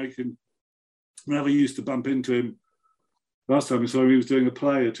remember whenever you used to bump into him, last time I saw him, he was doing a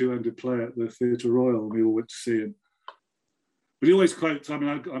two-handed play at the Theatre Royal, and we all went to see him. But he always quotes, I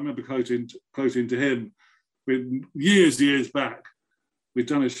remember quoting to him, years back, we'd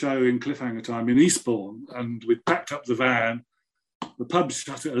done a show in Cliffhanger time in Eastbourne, and we'd packed up the van. The pub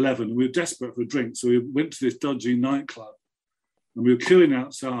shut at 11, and we were desperate for a drink, so we went to this dodgy nightclub, and we were queuing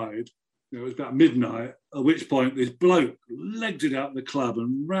outside. It was about midnight, at which point this bloke legged it out the club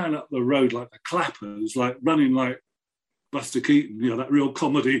and ran up the road like the Clappers, like running like Buster Keaton, that real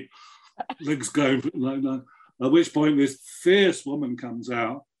comedy, legs going like that. At which point this fierce woman comes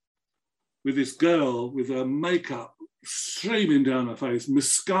out with this girl with her makeup streaming down her face,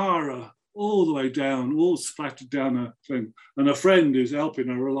 mascara all the way down, all splattered down her thing. And a friend who's helping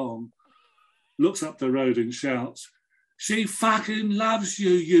her along looks up the road and shouts, she fucking loves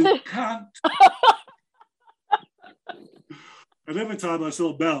you, you cunt. And every time I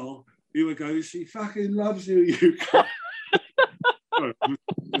saw Mel, he would go, she fucking loves you, you cunt.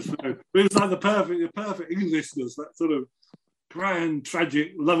 It was like the perfect Englishness, that sort of grand,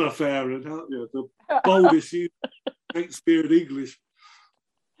 tragic love affair, and the boldest Shakespearean English.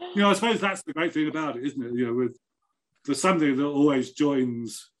 I suppose that's the great thing about it, isn't it? There's something that always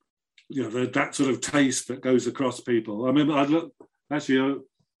joins, that sort of taste that goes across people. I mean, I had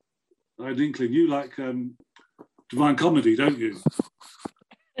an inkling. You like Divine Comedy, don't you?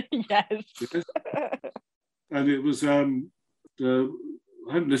 Yes. And it was, I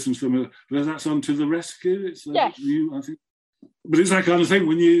haven't listened to them, but that's on To the Rescue. It's yes. New, I think. But it's that kind of thing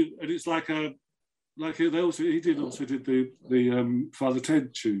he also did the Father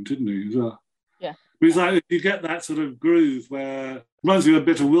Ted tune, didn't he, as well? Yeah. But it's like you get that sort of groove where reminds me of a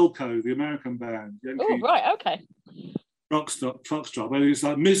bit of Wilco, the American band. Oh, right, okay. Foxtrot, where it's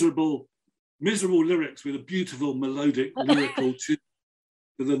like miserable lyrics with a beautiful melodic lyrical tune.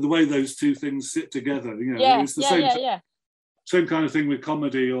 But then the way those two things sit together, it's the same kind of thing with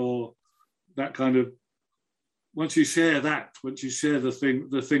comedy, or that kind of. Once you share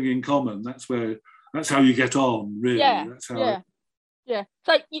the thing in common, that's how you get on, really. Yeah, that's how yeah.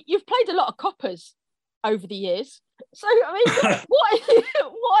 So you've played a lot of coppers over the years. So I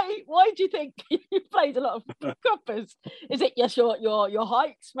mean, why do you think you played played a lot of coppers. Is it just your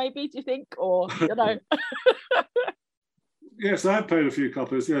heights, maybe? Do you think, or you know? Yes, I have played a few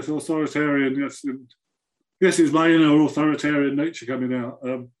coppers. Yes, authoritarian. Yes, yes, it's my inner authoritarian nature coming out.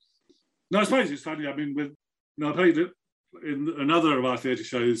 No, I suppose it's funny. I mean, I played it in another of our theatre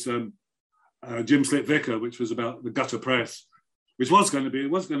shows, Jim Slit Vicar, which was about the gutter press, which was going to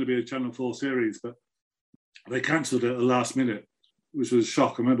be a Channel 4 series, but they cancelled it at the last minute, which was a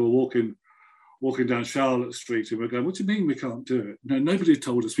shock. I remember walking down Charlotte Street and we're going, "What do you mean we can't do it? No, nobody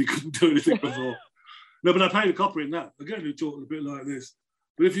told us we couldn't do anything before." No, but I played a copper in that. Again, we talked a bit like this.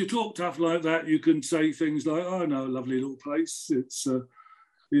 But if you talk tough like that, you can say things like, "Oh, no, a lovely little place. It's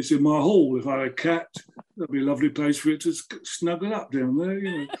in my hall. If I had a cat, that'd be a lovely place for it to snuggle up down there,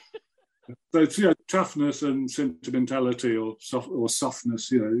 you know." So it's, toughness and sentimentality or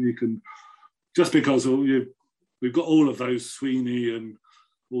softness, you can, just because we've got all of those Sweeney and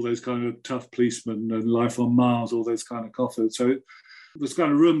all those kind of tough policemen and Life on Mars, all those kind of coffers. So there's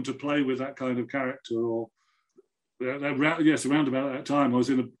kind of room to play with that kind of character. Or around about that time, I was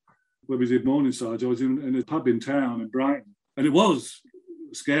when we did Morningside, I was in a pub in town in Brighton, and it was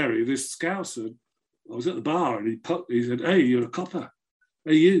scary. This Scouser, I was at the bar and he said, "Hey, you're a copper.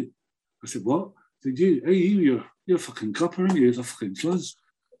 Hey, you." I said, "What?" He said, "Hey, you're a fucking copper, aren't you? You're a fucking fuzz."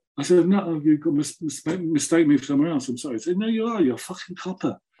 I said, "No, you've got mistake me for someone else. I'm sorry." He said, "No, you are. You're a fucking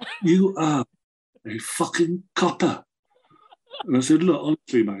copper. You are a fucking copper." And I said, "Look,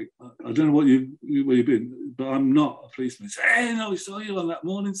 honestly, mate, I don't know where you've been, but I'm not a policeman." He said, "Hey, no, we saw you on that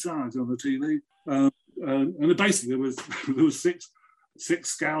Morningside on the TV." And basically, there was six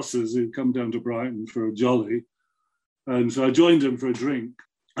Scousers who'd come down to Brighton for a jolly, and so I joined them for a drink.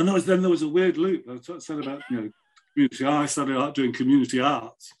 And then there was a weird loop. I said about community. I started out doing community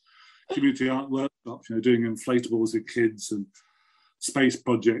art workshops, doing inflatables with kids and space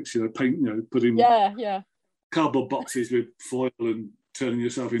projects, paint, putting cardboard boxes with foil and turning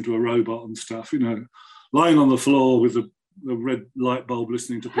yourself into a robot and stuff, lying on the floor with a red light bulb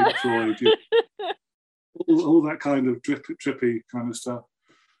listening to Pink Floyd, all that kind of trippy kind of stuff.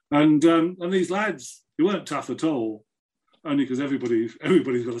 And these lads, who weren't tough at all, only because everybody's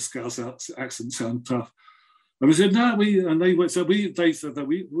got a Scouse accent, sound tough. And I said, "No, they said that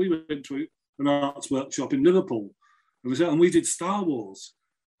we went to an arts workshop in Liverpool, and we did Star Wars,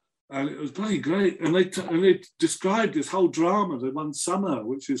 and it was bloody great." And they described this whole drama the one summer,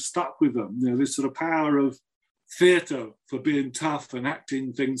 which has stuck with them. This sort of power of theatre for being tough and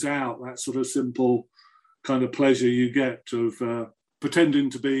acting things out. That sort of simple kind of pleasure you get of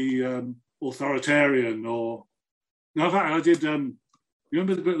pretending to be authoritarian or. Now, in fact, I did. You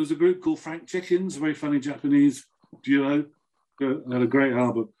remember there was a group called Frank Chickens, a very funny Japanese duo. They had a great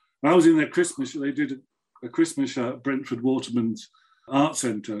album. I was in their Christmas. They did a Christmas show at Brentford Waterman's Art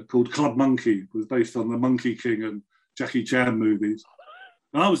Centre called Club Monkey. It was based on the Monkey King and Jackie Chan movies.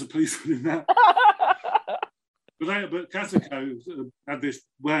 And I was a policeman in that. But Kazuko had this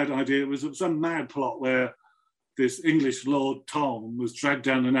weird idea. It was some mad plot where this English Lord Tom was dragged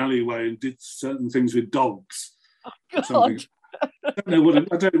down an alleyway and did certain things with dogs. Oh, God. I don't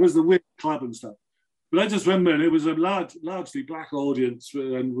know it was the weird club and stuff. But I just remember it was a largely black audience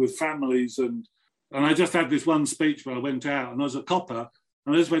and with families. And I just had this one speech where I went out and I was a copper.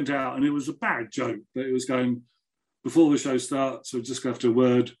 And I just went out and it was a bad joke that it was going, "Before the show starts, I'll just have to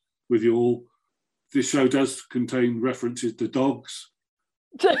word with you all. This show does contain references to dogs.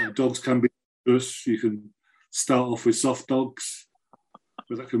 Dogs can be dangerous. You can start off with soft dogs,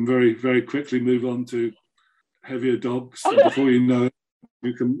 but that can very, very quickly move on to heavier dogs. And before you know it,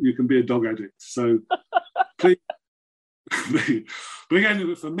 you can be a dog addict. So please." But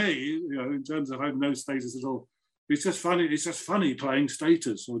again, for me, in terms of having no status at all, it's just funny. It's just funny playing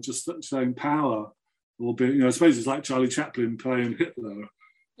status or just showing power, or being. I suppose it's like Charlie Chaplin playing Hitler.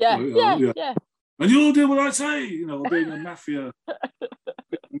 Yeah. And you'll do what I say, or being a mafia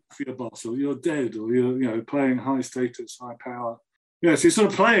boss, or you're dead, or you're playing high status, high power. Yes, it's sort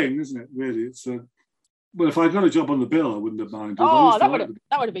of playing, isn't it? Really, it's. Well, if I got a job on the bill, I wouldn't have minded. Oh, that would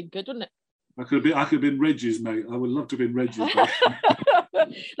have been good, wouldn't it? I could have been Reggie's mate. I would love to have been Reggie's mate.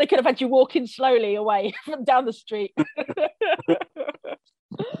 They could have had you walking slowly away from down the street. So,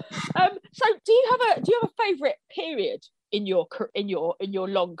 do you have a favourite period in your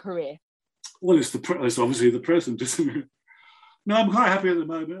long career? Well, it's obviously the present, isn't it? No, I'm quite happy at the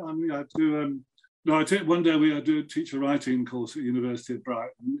moment. One day I do a teacher writing course at University of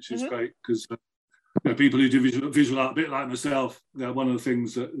Brighton, which is great because. People who do visual art, a bit like myself, one of the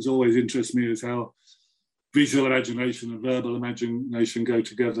things that has always interested me is how visual imagination and verbal imagination go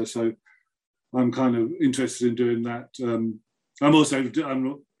together. So I'm kind of interested in doing that. I'm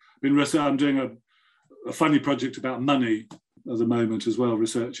doing a funny project about money at the moment as well,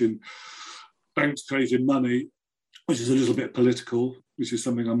 researching banks creating money, which is a little bit political, which is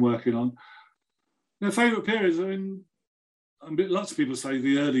something I'm working on. Now, favourite periods, I mean, lots of people say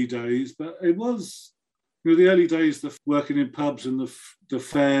the early days, but it was, the early days, the working in pubs and the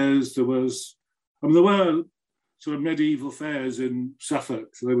fairs. There were sort of medieval fairs in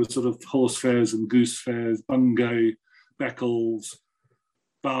Suffolk. So there were sort of horse fairs and goose fairs, Bungay, Beccles,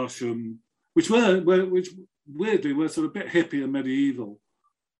 Barsham, which weirdly were sort of a bit hippie and medieval.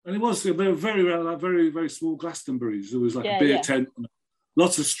 And it was, they were very, very small Glastonburys. There was like a beer tent,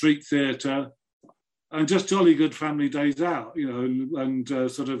 lots of street theatre, and just jolly good family days out, and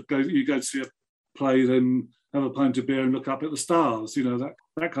sort of you go to see a play, then have a pint of beer and look up at the stars,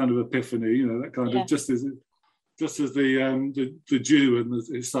 that kind of epiphany, that kind of just as the dew and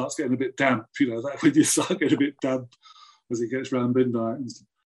it starts getting a bit damp, that when you start getting a bit damp as it gets round midnight.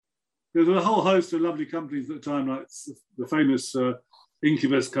 There was a whole host of lovely companies at the time, like the famous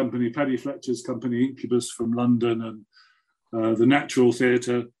Incubus company, Paddy Fletcher's company, Incubus from London, and the Natural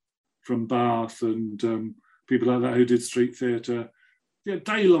Theatre from Bath, and people like that who did street theatre. Yeah,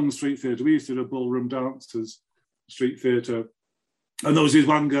 day-long street theatre. We used to do ballroom dancers, street theatre. And there was this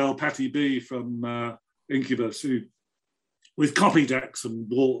one girl, Patty B from Incubus, who, with copy decks and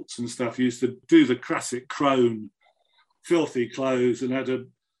warts and stuff, used to do the classic crone, filthy clothes, and had the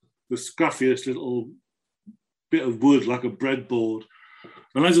scruffiest little bit of wood like a breadboard.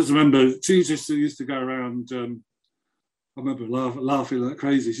 And I just remember she just used to go around. I remember laughing like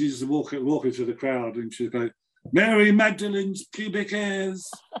crazy. She used to walk into the crowd and she'd go, "Mary Magdalene's pubic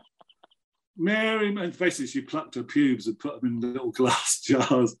hairs." And basically she plucked her pubes and put them in little glass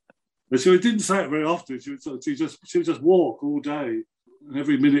jars. And she didn't say it very often. She would just walk all day, and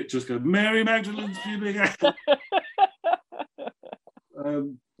every minute just go, "Mary Magdalene's pubic hairs."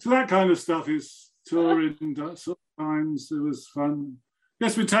 So that kind of stuff is touring. Sometimes it was fun.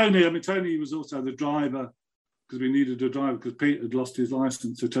 Yes, with Tony. I mean, Tony was also the driver because we needed a driver because Pete had lost his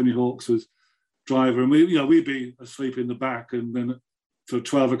license. So Tony Hawks was driver, and we'd be asleep in the back, and then for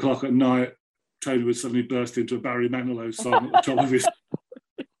 12 o'clock at night, Tony would suddenly burst into a Barry Manilow song at the top of his.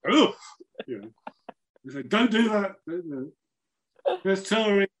 Oh, he said, "Don't do that." There's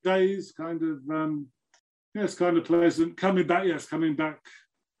touring days, kind of pleasant. Coming back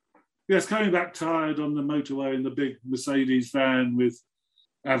tired on the motorway in the big Mercedes van with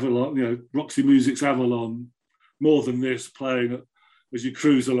Avalon, Roxy Music's Avalon, More Than This playing as you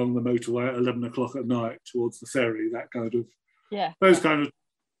cruise along the motorway at 11 o'clock at night towards the ferry, that kind of,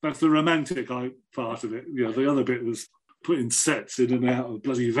 that's the romantic part of it. The other bit was putting sets in and out of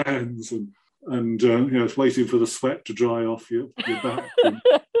bloody vans and waiting for the sweat to dry off your back.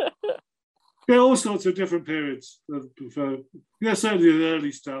 All sorts of different periods. Certainly the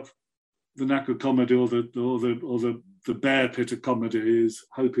early stuff, the knackered comedy or the bear pit of comedy is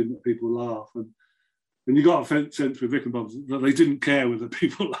hoping that people laugh. And you got a sense with Vic and Bob's that they didn't care whether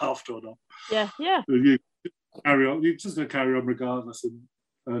people laughed or not. Yeah. You carry on. You're just going to carry on regardless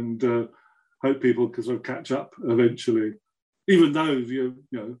and hope people can sort of catch up eventually. Even though, at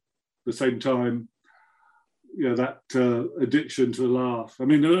the same time, that addiction to laugh. I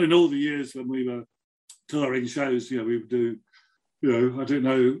mean, in all the years when we were touring shows, we would do, I don't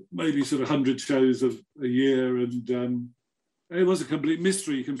know, maybe sort of 100 shows a year. And it was a complete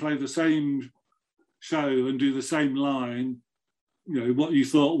mystery. You can play the same show and do the same line, what you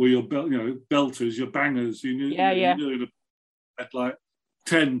thought were your belters, your bangers. You knew had like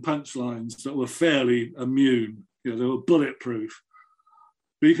 10 punchlines that were fairly immune. They were bulletproof.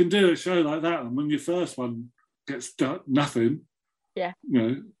 But you can do a show like that, and when your first one gets nothing,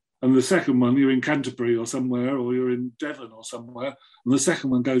 and the second one you're in Canterbury or somewhere, or you're in Devon or somewhere, and the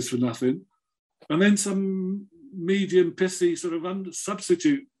second one goes for nothing, and then some medium pissy sort of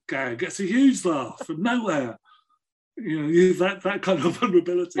substitute gag gets a huge laugh from nowhere. That kind of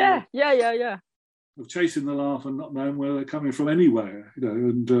vulnerability. Yeah. Of chasing the laugh and not knowing where they're coming from anywhere,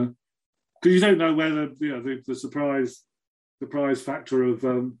 and because you don't know where the surprise factor of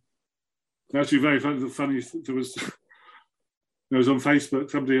actually very funny. There was on Facebook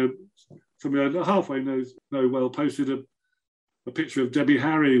somebody I halfway know well posted a picture of Debbie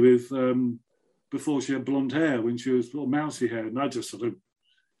Harry with before she had blonde hair when she was mousy hair, and I just sort of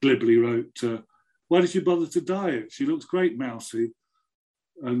glibly wrote, "Why did you bother to dye it? She looks great, mousy."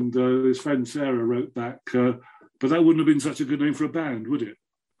 And his friend Sarah wrote back, "But that wouldn't have been such a good name for a band, would it?"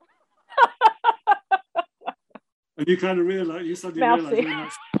 And you kind of suddenly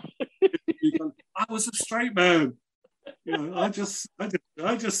realise, I was a straight man. I just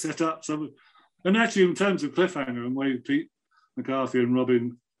set up some. And actually, in terms of cliffhanger and way Pete McCarthy and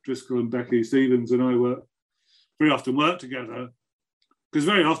Robin Driscoll and Becky Stevens and I very often work together, because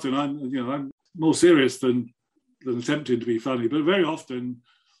very often I'm more serious than attempting to be funny, but very often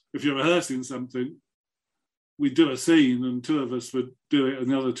if you're rehearsing something, we do a scene and two of us would do it and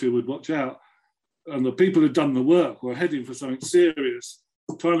the other two would watch out. And the people who'd done the work were heading for something serious,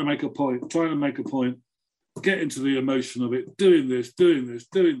 trying to make a point, get into the emotion of it, doing this.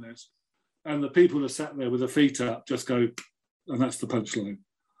 And the people who are sat there with their feet up just go, and that's the punchline,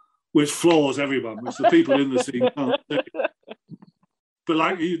 which floors everyone, which the people in the scene can't do. But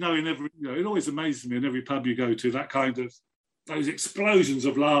like, in every, it always amazes me in every pub you go to, that kind of, those explosions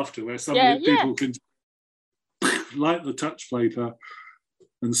of laughter where people can light the touch paper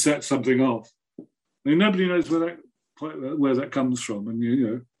and set something off. I mean, nobody knows where that comes from,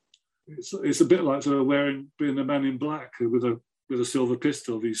 and it's a bit like sort of being a man in black with a silver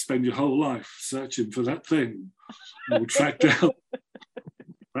pistol. You spend your whole life searching for that thing. I will track down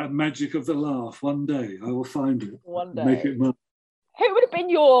that magic of the laugh. One day I will find it. One day. Make it mine. Who would have been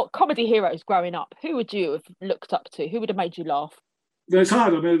your comedy heroes growing up? Who would you have looked up to? Who would have made you laugh? It's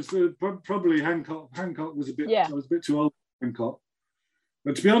hard. I mean, it's probably Hancock. Hancock was I was a bit too old for Hancock.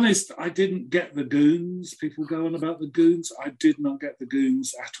 But to be honest, I didn't get the Goons. People go on about the Goons. I did not get the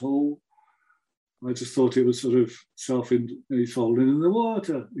Goons at all. I just thought it was sort of self-folding in the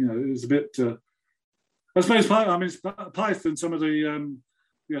water. It was a bit... I suppose, Python, some of the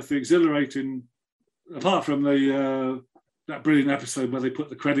exhilarating... Apart from that brilliant episode where they put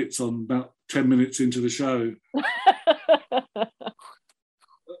the credits on about 10 minutes into the show.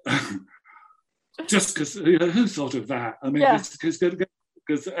 Just because, who thought of that? I mean,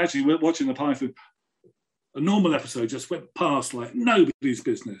 because actually we're watching the Python, a normal episode just went past like nobody's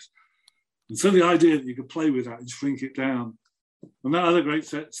business. And so the idea that you could play with that and shrink it down. And that other great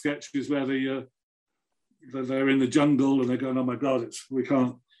sketch is where they're in the jungle and they're going, oh my God, we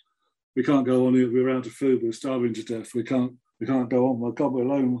can't go on here, we're out of food, we're starving to death, we can't go on, my God, we're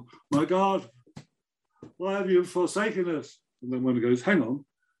alone. My God, why have you forsaken us? And then one goes, hang on,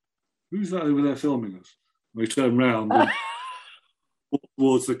 who's that over there filming us? And we turn round and walk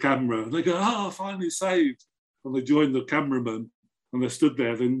towards the camera and they go, finally saved. And they join the cameraman and they're stood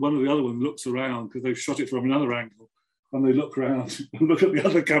there. Then one of the other one looks around because they've shot it from another angle and they look around and look at the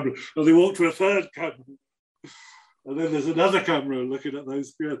other camera and they walk to a third camera. And then there's another camera looking at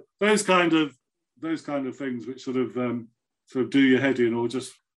those kind of things which sort of do your head in, or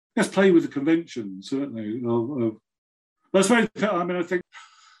just play with the conventions, certainly. That's very. I mean, I think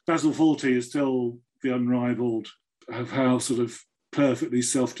Basil Fawlty is still the unrivaled of how sort of perfectly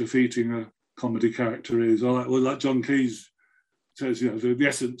self-defeating a comedy character is. Like John Cleese says, the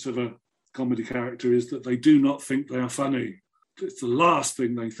essence of a comedy character is that they do not think they are funny. It's the last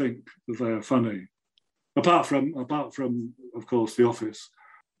thing they think, that they are funny. Apart from, of course, The Office.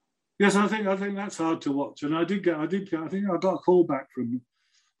 Yes, I think that's hard to watch. And I think I got a call back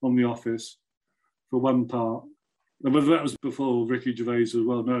on The Office for one part. And whether that was before Ricky Gervais was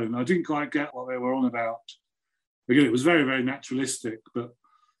well known, I didn't quite get what they were on about. Again, it was very, very naturalistic, but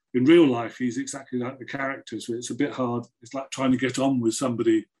in real life, he's exactly like the character. So it's a bit hard. It's like trying to get on with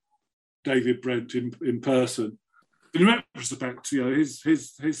somebody, David Brent, in person. In retrospect, his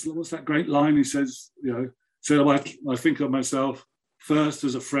what's that great line? He says, I think of myself first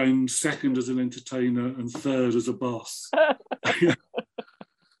as a friend, second as an entertainer, and third as a boss.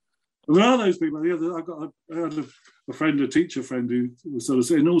 There are those people. I had a friend, a teacher friend, who was sort of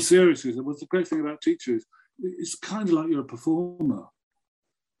saying, in all seriousness, what's the great thing about teachers? It's kind of like you're a performer.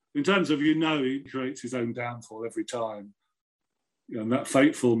 In terms of, he creates his own downfall every time. And that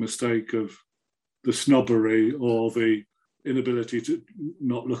fateful mistake of the snobbery or the inability to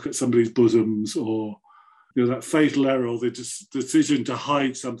not look at somebody's bosoms, or that fatal error, or the decision to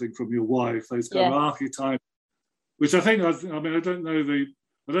hide something from your wife, those kind of archetypes, which I think, I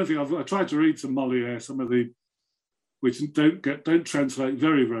tried to read some Moliere, some of the, which don't translate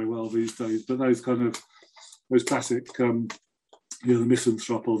very, very well these days, but those classic, the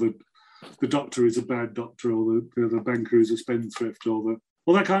misanthrope, or the doctor is a bad doctor, or the banker is a spendthrift, or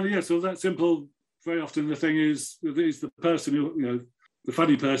that kind of, so that simple. Very often the thing is the person who, the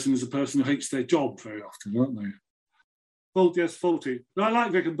funny person is the person who hates their job very often, aren't they? Faulty. I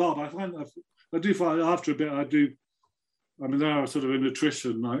like Vic and Bob. I do find after a bit, they are sort of an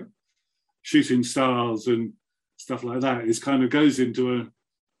attrition, like shooting stars and stuff like that. It kind of goes into an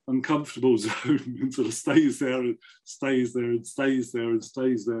uncomfortable zone and sort of stays there and stays there and stays there and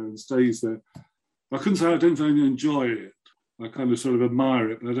stays there and stays there. I couldn't say I don't really enjoy it. I kind of sort of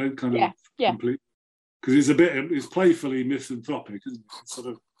admire it, but I don't kind of completely. Because it's playfully misanthropic, isn't it?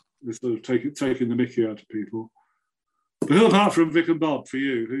 It's sort of taking the mickey out of people. But who apart from Vic and Bob for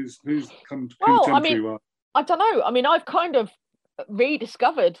you? Who's come contemporary one? I don't know. I mean, I've kind of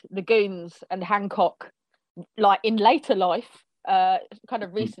rediscovered the Goons and Hancock like in later life, kind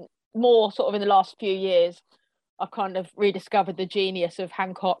of recent, more sort of in the last few years. I've kind of rediscovered the genius of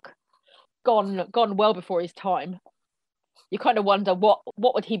Hancock, gone well before his time. You kind of wonder what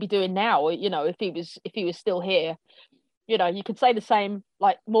would he be doing now, you know, if he was still here. You know, you could say the same,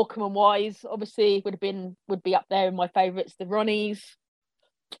 like Morecambe and Wise obviously would be up there in my favourites, the Ronnies,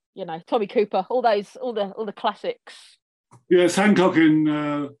 you know, Tommy Cooper, all the classics. Yes, Hancock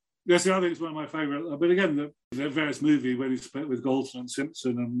in yes, I think it's one of my favourite. But again, the various movie when he spent with Galton and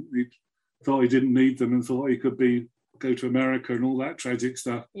Simpson, and he thought he didn't need them and thought he could go to America and all that tragic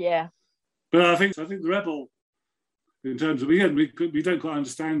stuff. Yeah. But I think the Rebel, in terms of, again, we don't quite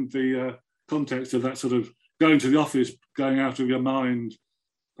understand the context of that sort of going to the office, going out of your mind,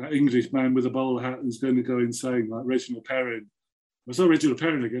 that English man with a bowler hat who's going to go insane, like Reginald Perrin. I saw Reginald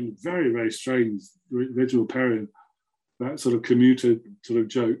Perrin again, very, very strange, Reginald Perrin, that sort of commuter sort of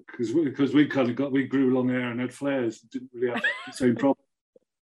joke, because we grew long hair and had flares, didn't really have the same problem.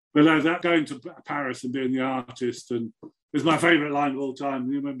 But that going to Paris and being the artist, and it's my favourite line of all time.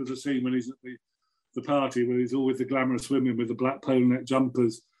 You remember the scene when he's at the party where he's all with the glamorous women with the black polo neck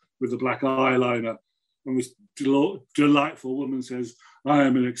jumpers with the black eyeliner, and this delightful woman says, "I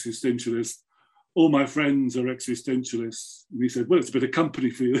am an existentialist. All my friends are existentialists." And he said, "Well, it's a bit of company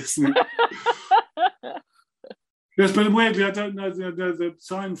for you, isn't it?" Yes, but weirdly, I don't know the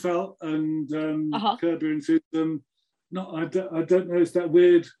Seinfeld and Curb Your Enthusiasm. I don't know. It's that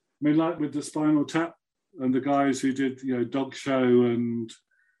weird. I mean, like with the Spinal Tap and the guys who did, you know, Dog Show and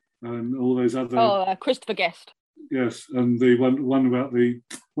all those other. Oh, Christopher Guest. Yes, and the one about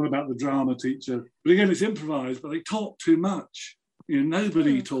the drama teacher. But again, it's improvised, but they talk too much. You know,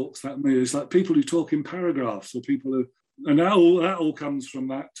 nobody talks that much. It's like people who talk in paragraphs, or people who, and that all comes from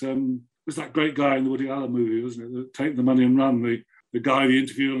that. Was that great guy in the Woody Allen movie, wasn't it? That Take the Money and Run. The guy they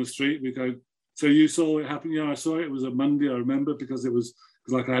interviewed on the street. We go, "So you saw it happen?" "Yeah, I saw it. It was a Monday. I remember because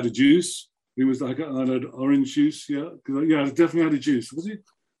like I had a juice. It was like I had orange juice. Yeah, I definitely had a juice. Was it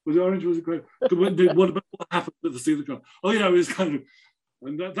orange? Was it great? What happened at the theatre? Oh yeah, it was kind of,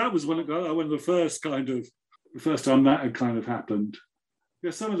 and that was when the first time that had kind of happened.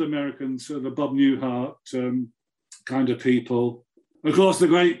 Yeah, some of the Americans, the Bob Newhart kind of people. Of course, the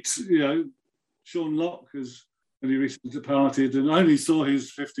great, you know, Sean Locke has only recently departed, and I only saw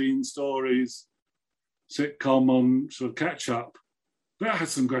his 15 Stories sitcom on sort of catch up. That had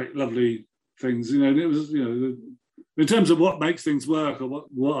some great, lovely things, you know. And it was, you know, in terms of what makes things work, or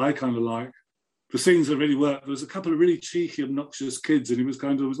what I kind of like, the scenes that really worked. There was a couple of really cheeky, obnoxious kids, and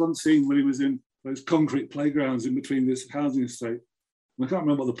there was one scene where he was in those concrete playgrounds in between this housing estate. And I can't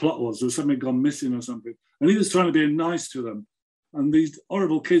remember what the plot was. There was something gone missing or something, and he was trying to be nice to them. And these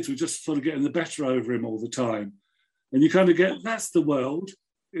horrible kids were just sort of getting the better over him all the time. And you kind of get, that's the world,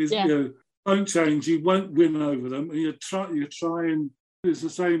 is, you know, don't change, you won't win over them. And you're trying, it's the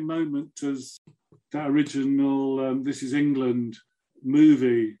same moment as that original This Is England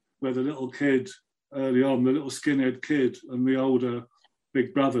movie, where the little kid, early on, the little skinhead kid and the older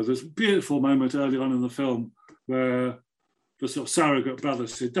big brother, there's a beautiful moment early on in the film where the sort of surrogate brother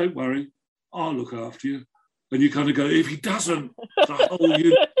said, "Don't worry, I'll look after you." And you kind of go, if he doesn't, the whole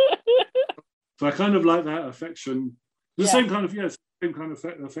unit. So I kind of like that affection. The same kind of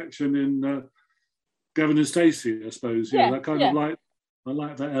affection in Gavin and Stacey, I suppose. Yeah, that kind of I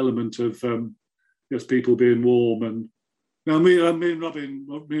like that element of just people being warm. And now me and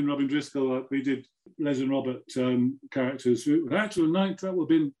Robin Driscoll, we did Les and Robert characters. Actually, that would have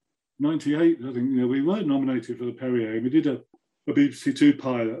been 98, I think. You know, we were nominated for the Perrier. We did a BBC Two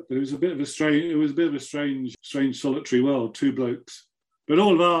pilot, but it was a bit of a strange, solitary world, two blokes. But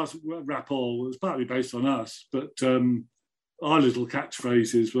all of our rapport was partly based on us, but our little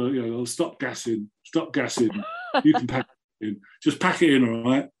catchphrases were, you know, stop gassing, you can pack it in, just pack it in, all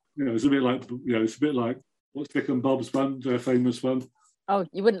right. You know, it's a bit like what's Vic and Bob's one, their famous one. Oh,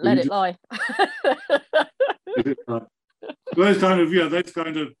 you wouldn't let it lie. Those kind of,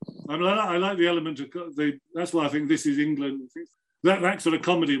 I mean, I like the element of that's why I think This Is England. That sort of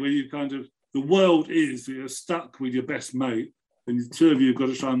comedy where you kind of, the world is, you're stuck with your best mate, and the two of you have got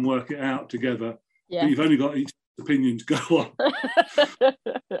to try and work it out together. Yeah. But you've only got each opinion to go on.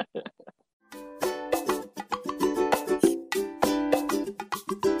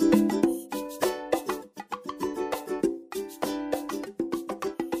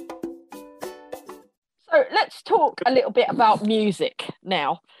 So let's talk a little bit about music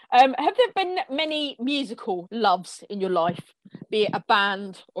now. Have there been many musical loves in your life, be it a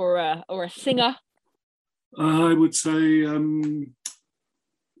band or a singer? I would say, no,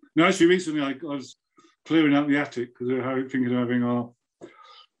 actually recently I was clearing out the attic because we were thinking of having our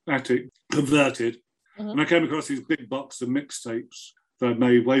attic converted. And I came across these big box of mixtapes that I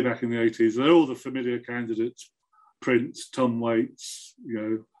made way back in the 80s. They're all the familiar candidates: Prince, Tom Waits,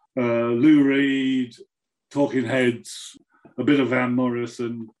 Lou Reed, Talking Heads, a bit of Van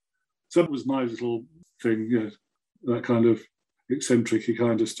Morrison. So that was my little thing, that kind of eccentric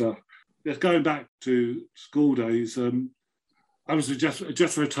kind of stuff. Yes, going back to school days, I was a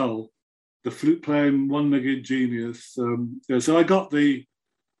Jethro Tull, the flute-playing one-legged genius. So I got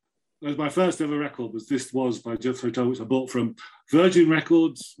my first ever record This Was by Jethro Tull, which I bought from Virgin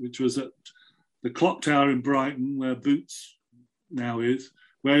Records, which was at the Clock Tower in Brighton, where Boots now is,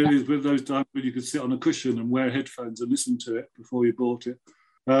 where it is with those times when you could sit on a cushion and wear headphones and listen to it before you bought it.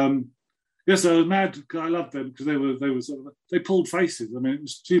 Yes, I was mad. I loved them because they pulled faces. I mean, it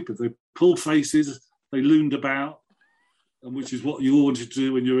was stupid. They pulled faces, they loomed about, and which is what you wanted to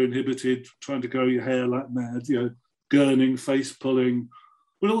do when you're inhibited, trying to grow your hair like mad, gurning, face pulling.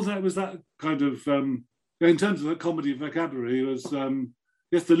 But all that was that kind of, in terms of the comedy vocabulary, was, the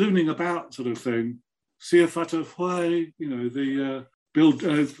looning about sort of thing. See a flutter way, the Bill,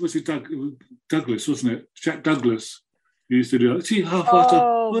 was it Douglas, wasn't it? Jack Douglas used to do that.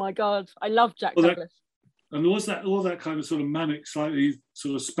 Oh my God, I love Jack Douglas. And there was all that kind of sort of manic, slightly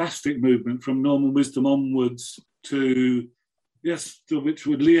sort of spastic movement from Norman Wisdom onwards to which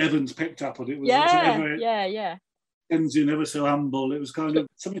Lee Evans picked up on it. Yeah. Ensign, ever so humble. It was kind of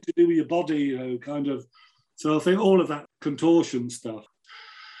something to do with your body, kind of. So I think all of that contortion stuff.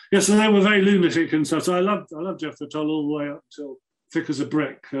 Yeah, so they were very lunatic and stuff. So I loved Jethro Tull all the way up till Thick as a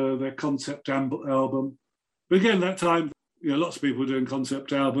Brick, their concept album. But again, that time, lots of people were doing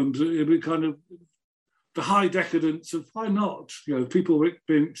concept albums. It was kind of the high decadence of why not? People were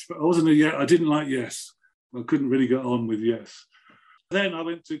being. I didn't like Yes. I couldn't really get on with Yes. Then I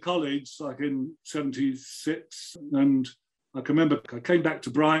went to college, like in '76, and I can remember I came back to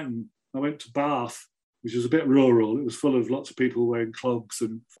Brighton. I went to Bath, which was a bit rural. It was full of lots of people wearing clogs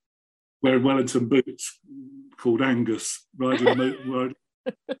and wearing Wellington boots called Angus, riding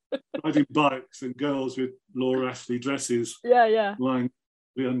bikes, and girls with Laura Ashley dresses, lying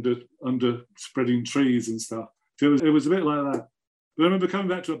under spreading trees and stuff. So it was a bit like that. But I remember coming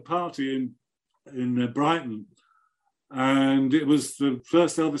back to a party in Brighton, and it was the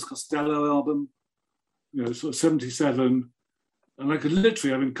first Elvis Costello album, sort of '77, and I could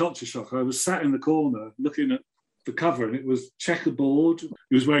literally have in culture shock. I was sat in the corner looking at the cover, and it was checkerboard.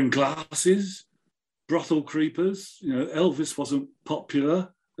 He was wearing glasses, brothel creepers. Elvis wasn't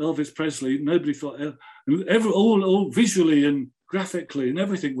popular. Elvis Presley, nobody thought, and all visually and graphically and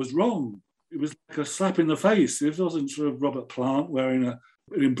everything was wrong. It was like a slap in the face. It wasn't sort of Robert Plant wearing an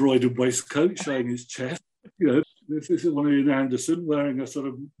embroidered waistcoat showing his chest. This is one of Ian Anderson wearing a sort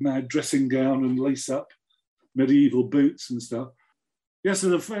of mad dressing gown and lace-up medieval boots and stuff. So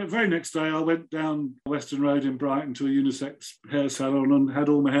the very next day I went down Western Road in Brighton to a unisex hair salon and had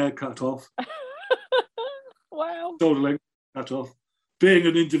all my hair cut off. Wow. Shoulder length cut off. Being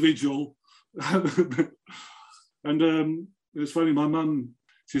an individual. And it was funny, my mum,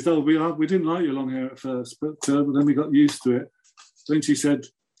 she said, we didn't like your long hair at first, but then we got used to it. Then she said,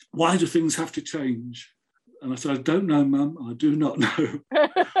 why do things have to change? And I said, I don't know, Mum, I do not know.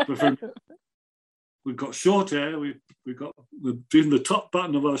 We've got short hair, we're doing the top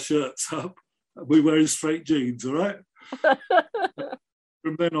button of our shirts up, we're wearing straight jeans, all right?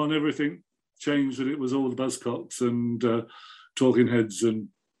 From then on, everything changed, and it was all the Buzzcocks and Talking Heads and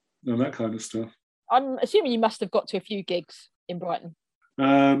that kind of stuff. I'm assuming you must have got to a few gigs in Brighton.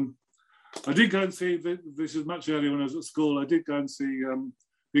 I did go and see, this is much earlier when I was at school, I did go and see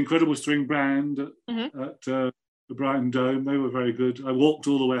the Incredible String Band at the Brighton Dome. They were very good. I walked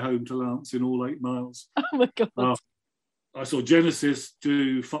all the way home to Lance in all 8 miles. Oh my God. I saw Genesis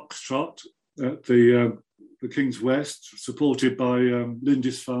do Foxtrot at the King's West, supported by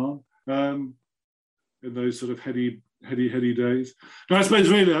Lindisfarne, in those sort of heady days. No, I suppose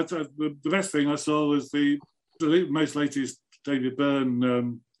really the best thing I saw was the most latest David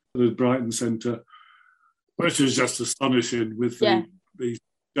Byrne, the Brighton Centre, which was just astonishing with these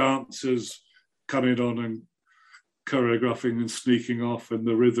dancers coming on and choreographing and sneaking off and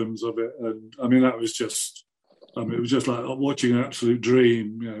the rhythms of it. And I mean, it was just like watching an absolute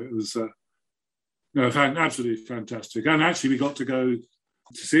dream. It was absolutely fantastic. And actually, we got to go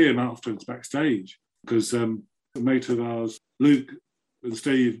to see him afterwards backstage because a mate of ours, Luke and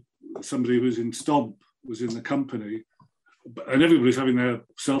Steve, somebody who was in Stomp, was in the company. And everybody's having their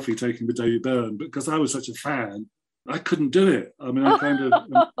selfie taken with David Byrne, but because I was such a fan, I couldn't do it. I mean, I kind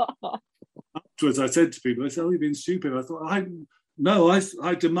of afterwards I said to people, I said, "Oh, you've been stupid." I thought,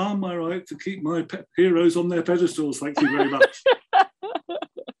 I demand my right to keep my heroes on their pedestals. Thank you very much.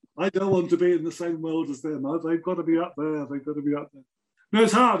 I don't want to be in the same world as them. They've got to be up there. They've got to be up there. No,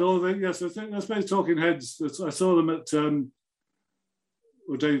 it's hard. Yes, I suppose Talking Heads, I saw them at,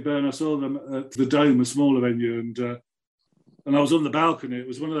 Dave Byrne, I saw them at the Dome, a smaller venue, and I was on the balcony. It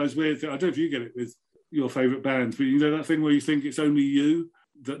was one of those weird things. I don't know if you get it with your favourite bands, but you know that thing where you think it's only you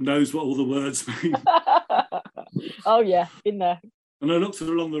that knows what all the words mean? Oh, yeah, in there. And I looked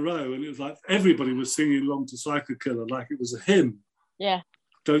along the row and it was like everybody was singing along to Psycho Killer like it was a hymn. Yeah.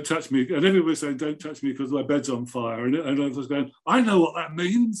 Don't touch me. And everybody was saying, "Don't touch me because my bed's on fire." And I was going, I know what that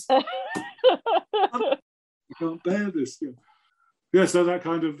means. I can't bear this. Yeah. Yeah, so that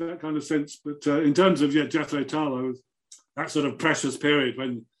kind of sense. But in terms of Jethro Tull, that sort of precious period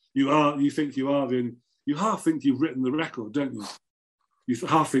when you half think you've written the record, don't you? You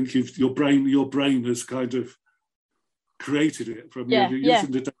half think your brain has kind of created it from you.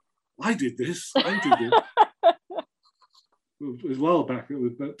 I did this. It was a while back.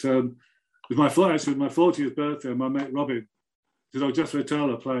 With my 40th birthday, my mate Robin said, "Oh, Jethro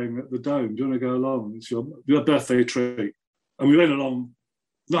Tull are playing at the Dome. Do you want to go along? It's your birthday treat." And we went along,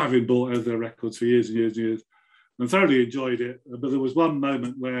 not having bought their records for years and years and years, and thoroughly enjoyed it. But there was one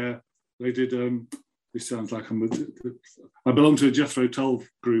moment where they did. This sounds like I belong to a Jethro Tull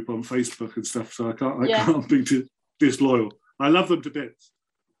group on Facebook and stuff, so I can't be disloyal. I love them to bits.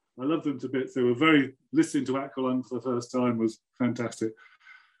 They were listening to Aqualung for the first time was fantastic.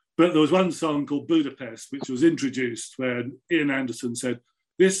 But there was one song called Budapest, which was introduced where Ian Anderson said,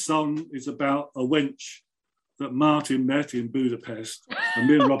 "This song is about a wench that Martin met in Budapest," and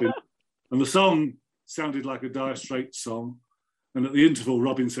me and Robin. And the song sounded like a Dire Straits song. And at the interval,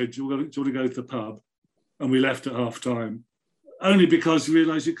 Robin said, do you want to go to the pub? And we left at half time. Only because we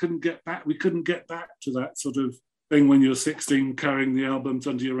realised we couldn't get back to that sort of thing when you're 16, carrying the albums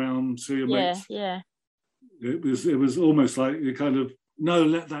under your arm to your mates. Yeah. It was almost like you kind of,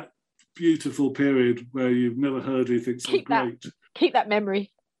 let that beautiful period where you've never heard anything so great. Keep that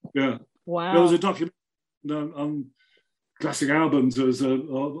memory. Yeah. Wow. There was a documentary on classic albums. There was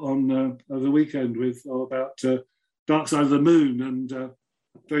on the weekend about Dark Side of the Moon, and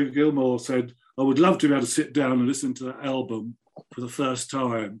Dave Gilmour said, "I would love to be able to sit down and listen to that album for the first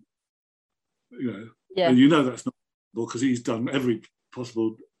time." And that's not possible because he's done every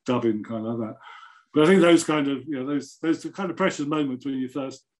possible dubbing kind of like that. But I think those kind of those kind of precious moments when you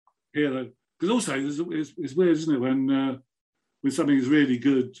first hear that, because also it's weird, isn't it, when something is really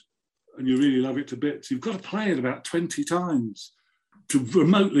good and you really love it to bits, you've got to play it about 20 times to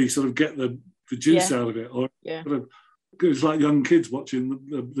remotely sort of get the juice out of it. Or it's like young kids watching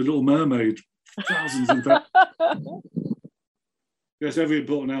the Little Mermaid, thousands and thousands. Yes, every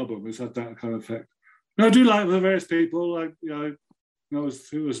important album has had that kind of effect. No, I do like the various people. Who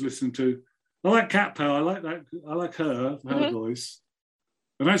was listening to. I like Cat Power. I like that. I like her voice.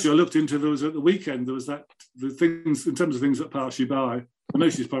 And actually, I looked into at the weekend. There was the things in terms of things that pass you by. I know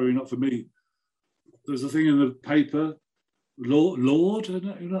she's probably not for me. There's a thing in the paper, Lord.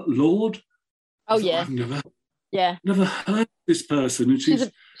 Oh yeah. I've never heard this person, and she's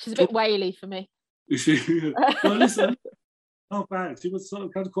a bit waily for me. Is she? Well, listen, not bad. She was sort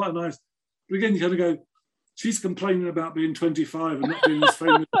of kind of quite nice. But again, you kind of go, she's complaining about being 25 and not being as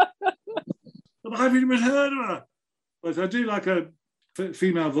famous. But I haven't even heard of her. But I do like her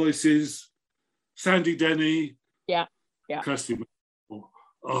female voices. Sandy Denny. Yeah. Kirsty.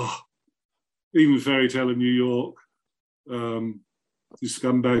 Even Fairy Tale of New York. You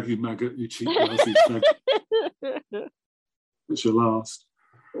scumbag, you maggot, you cheap lousy fag. It's your last.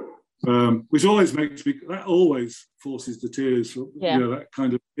 Which always always forces the tears. That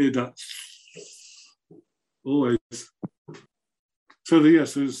kind of ear duct. Always. So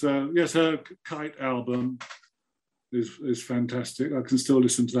her Kite album is fantastic. I can still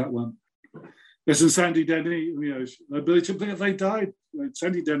listen to that one. Yes, and Sandy Denny, they died.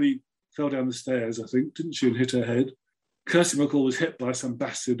 Sandy Denny fell down the stairs, I think, didn't she, and hit her head. Kirsty MacColl was hit by some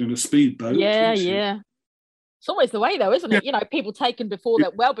bastard in a speedboat. Yeah. It's always the way, though, isn't it? People taken before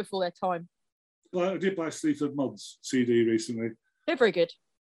their time. Well, I did buy Sleaford Mods CD recently. They're very good.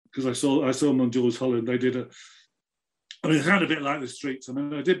 Because I saw them on Jules Holland. They did it sounded a bit like the Streets. I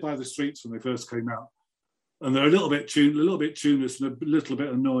mean, I did buy the Streets when they first came out, and they're a little bit tuneless and a little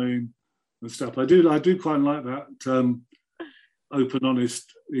bit annoying and stuff. I do quite like that open,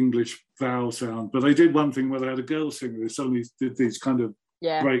 honest English vowel sound. But they did one thing where they had a girl singer who suddenly did these kind of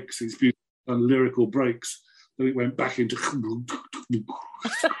breaks, these beautiful lyrical breaks. Then it went back into.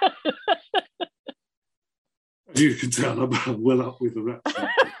 As you can tell, I'm well up with the rap.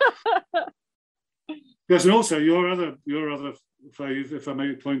 Yes, and also your other fave, if I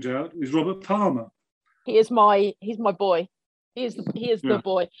may point out, is Robert Palmer. He's my boy. He is the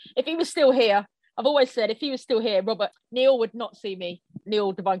boy. If he was still here, I've always said if he was still here, Neil would not see me.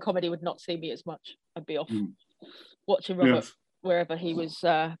 Neil Divine Comedy would not see me as much. I'd be off watching Robert wherever he was.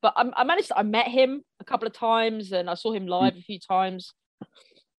 But I met him a couple of times, and I saw him live a few times.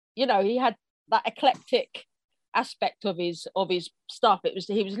 You know, he had that eclectic aspect of his stuff.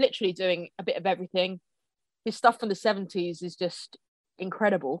 He was literally doing a bit of everything. His stuff from the 70s is just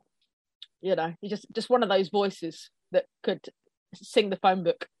incredible. You know, he's just one of those voices that could sing the phone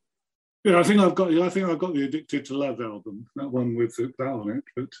book. Yeah, I think I've got the Addicted to Love album, that one with that on it.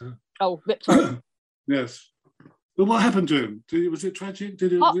 But Victor. Yes, but what happened to him? Was it tragic?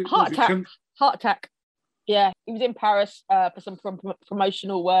 Heart attack. Yeah, he was in Paris for some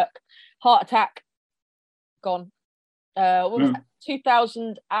promotional work. Heart attack. Gone. What was that?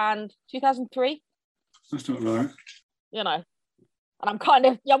 2003. That's not right. You know, and I'm kind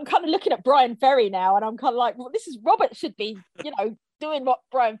of looking at Brian Ferry now, and I'm kind of like, well, this is Robert should be, you know, doing what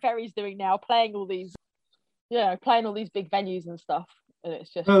Brian Ferry's doing now, playing all these big venues and stuff. And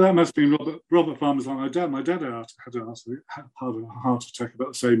it's just that must be Robert Palmer's like my dad. My dad had a heart attack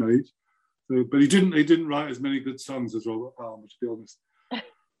about the same age, but he didn't write as many good songs as Robert Palmer, to be honest.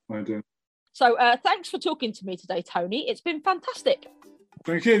 My dad. So thanks for talking to me today, Tony. It's been fantastic.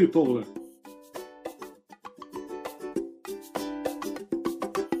 Thank you, Paula.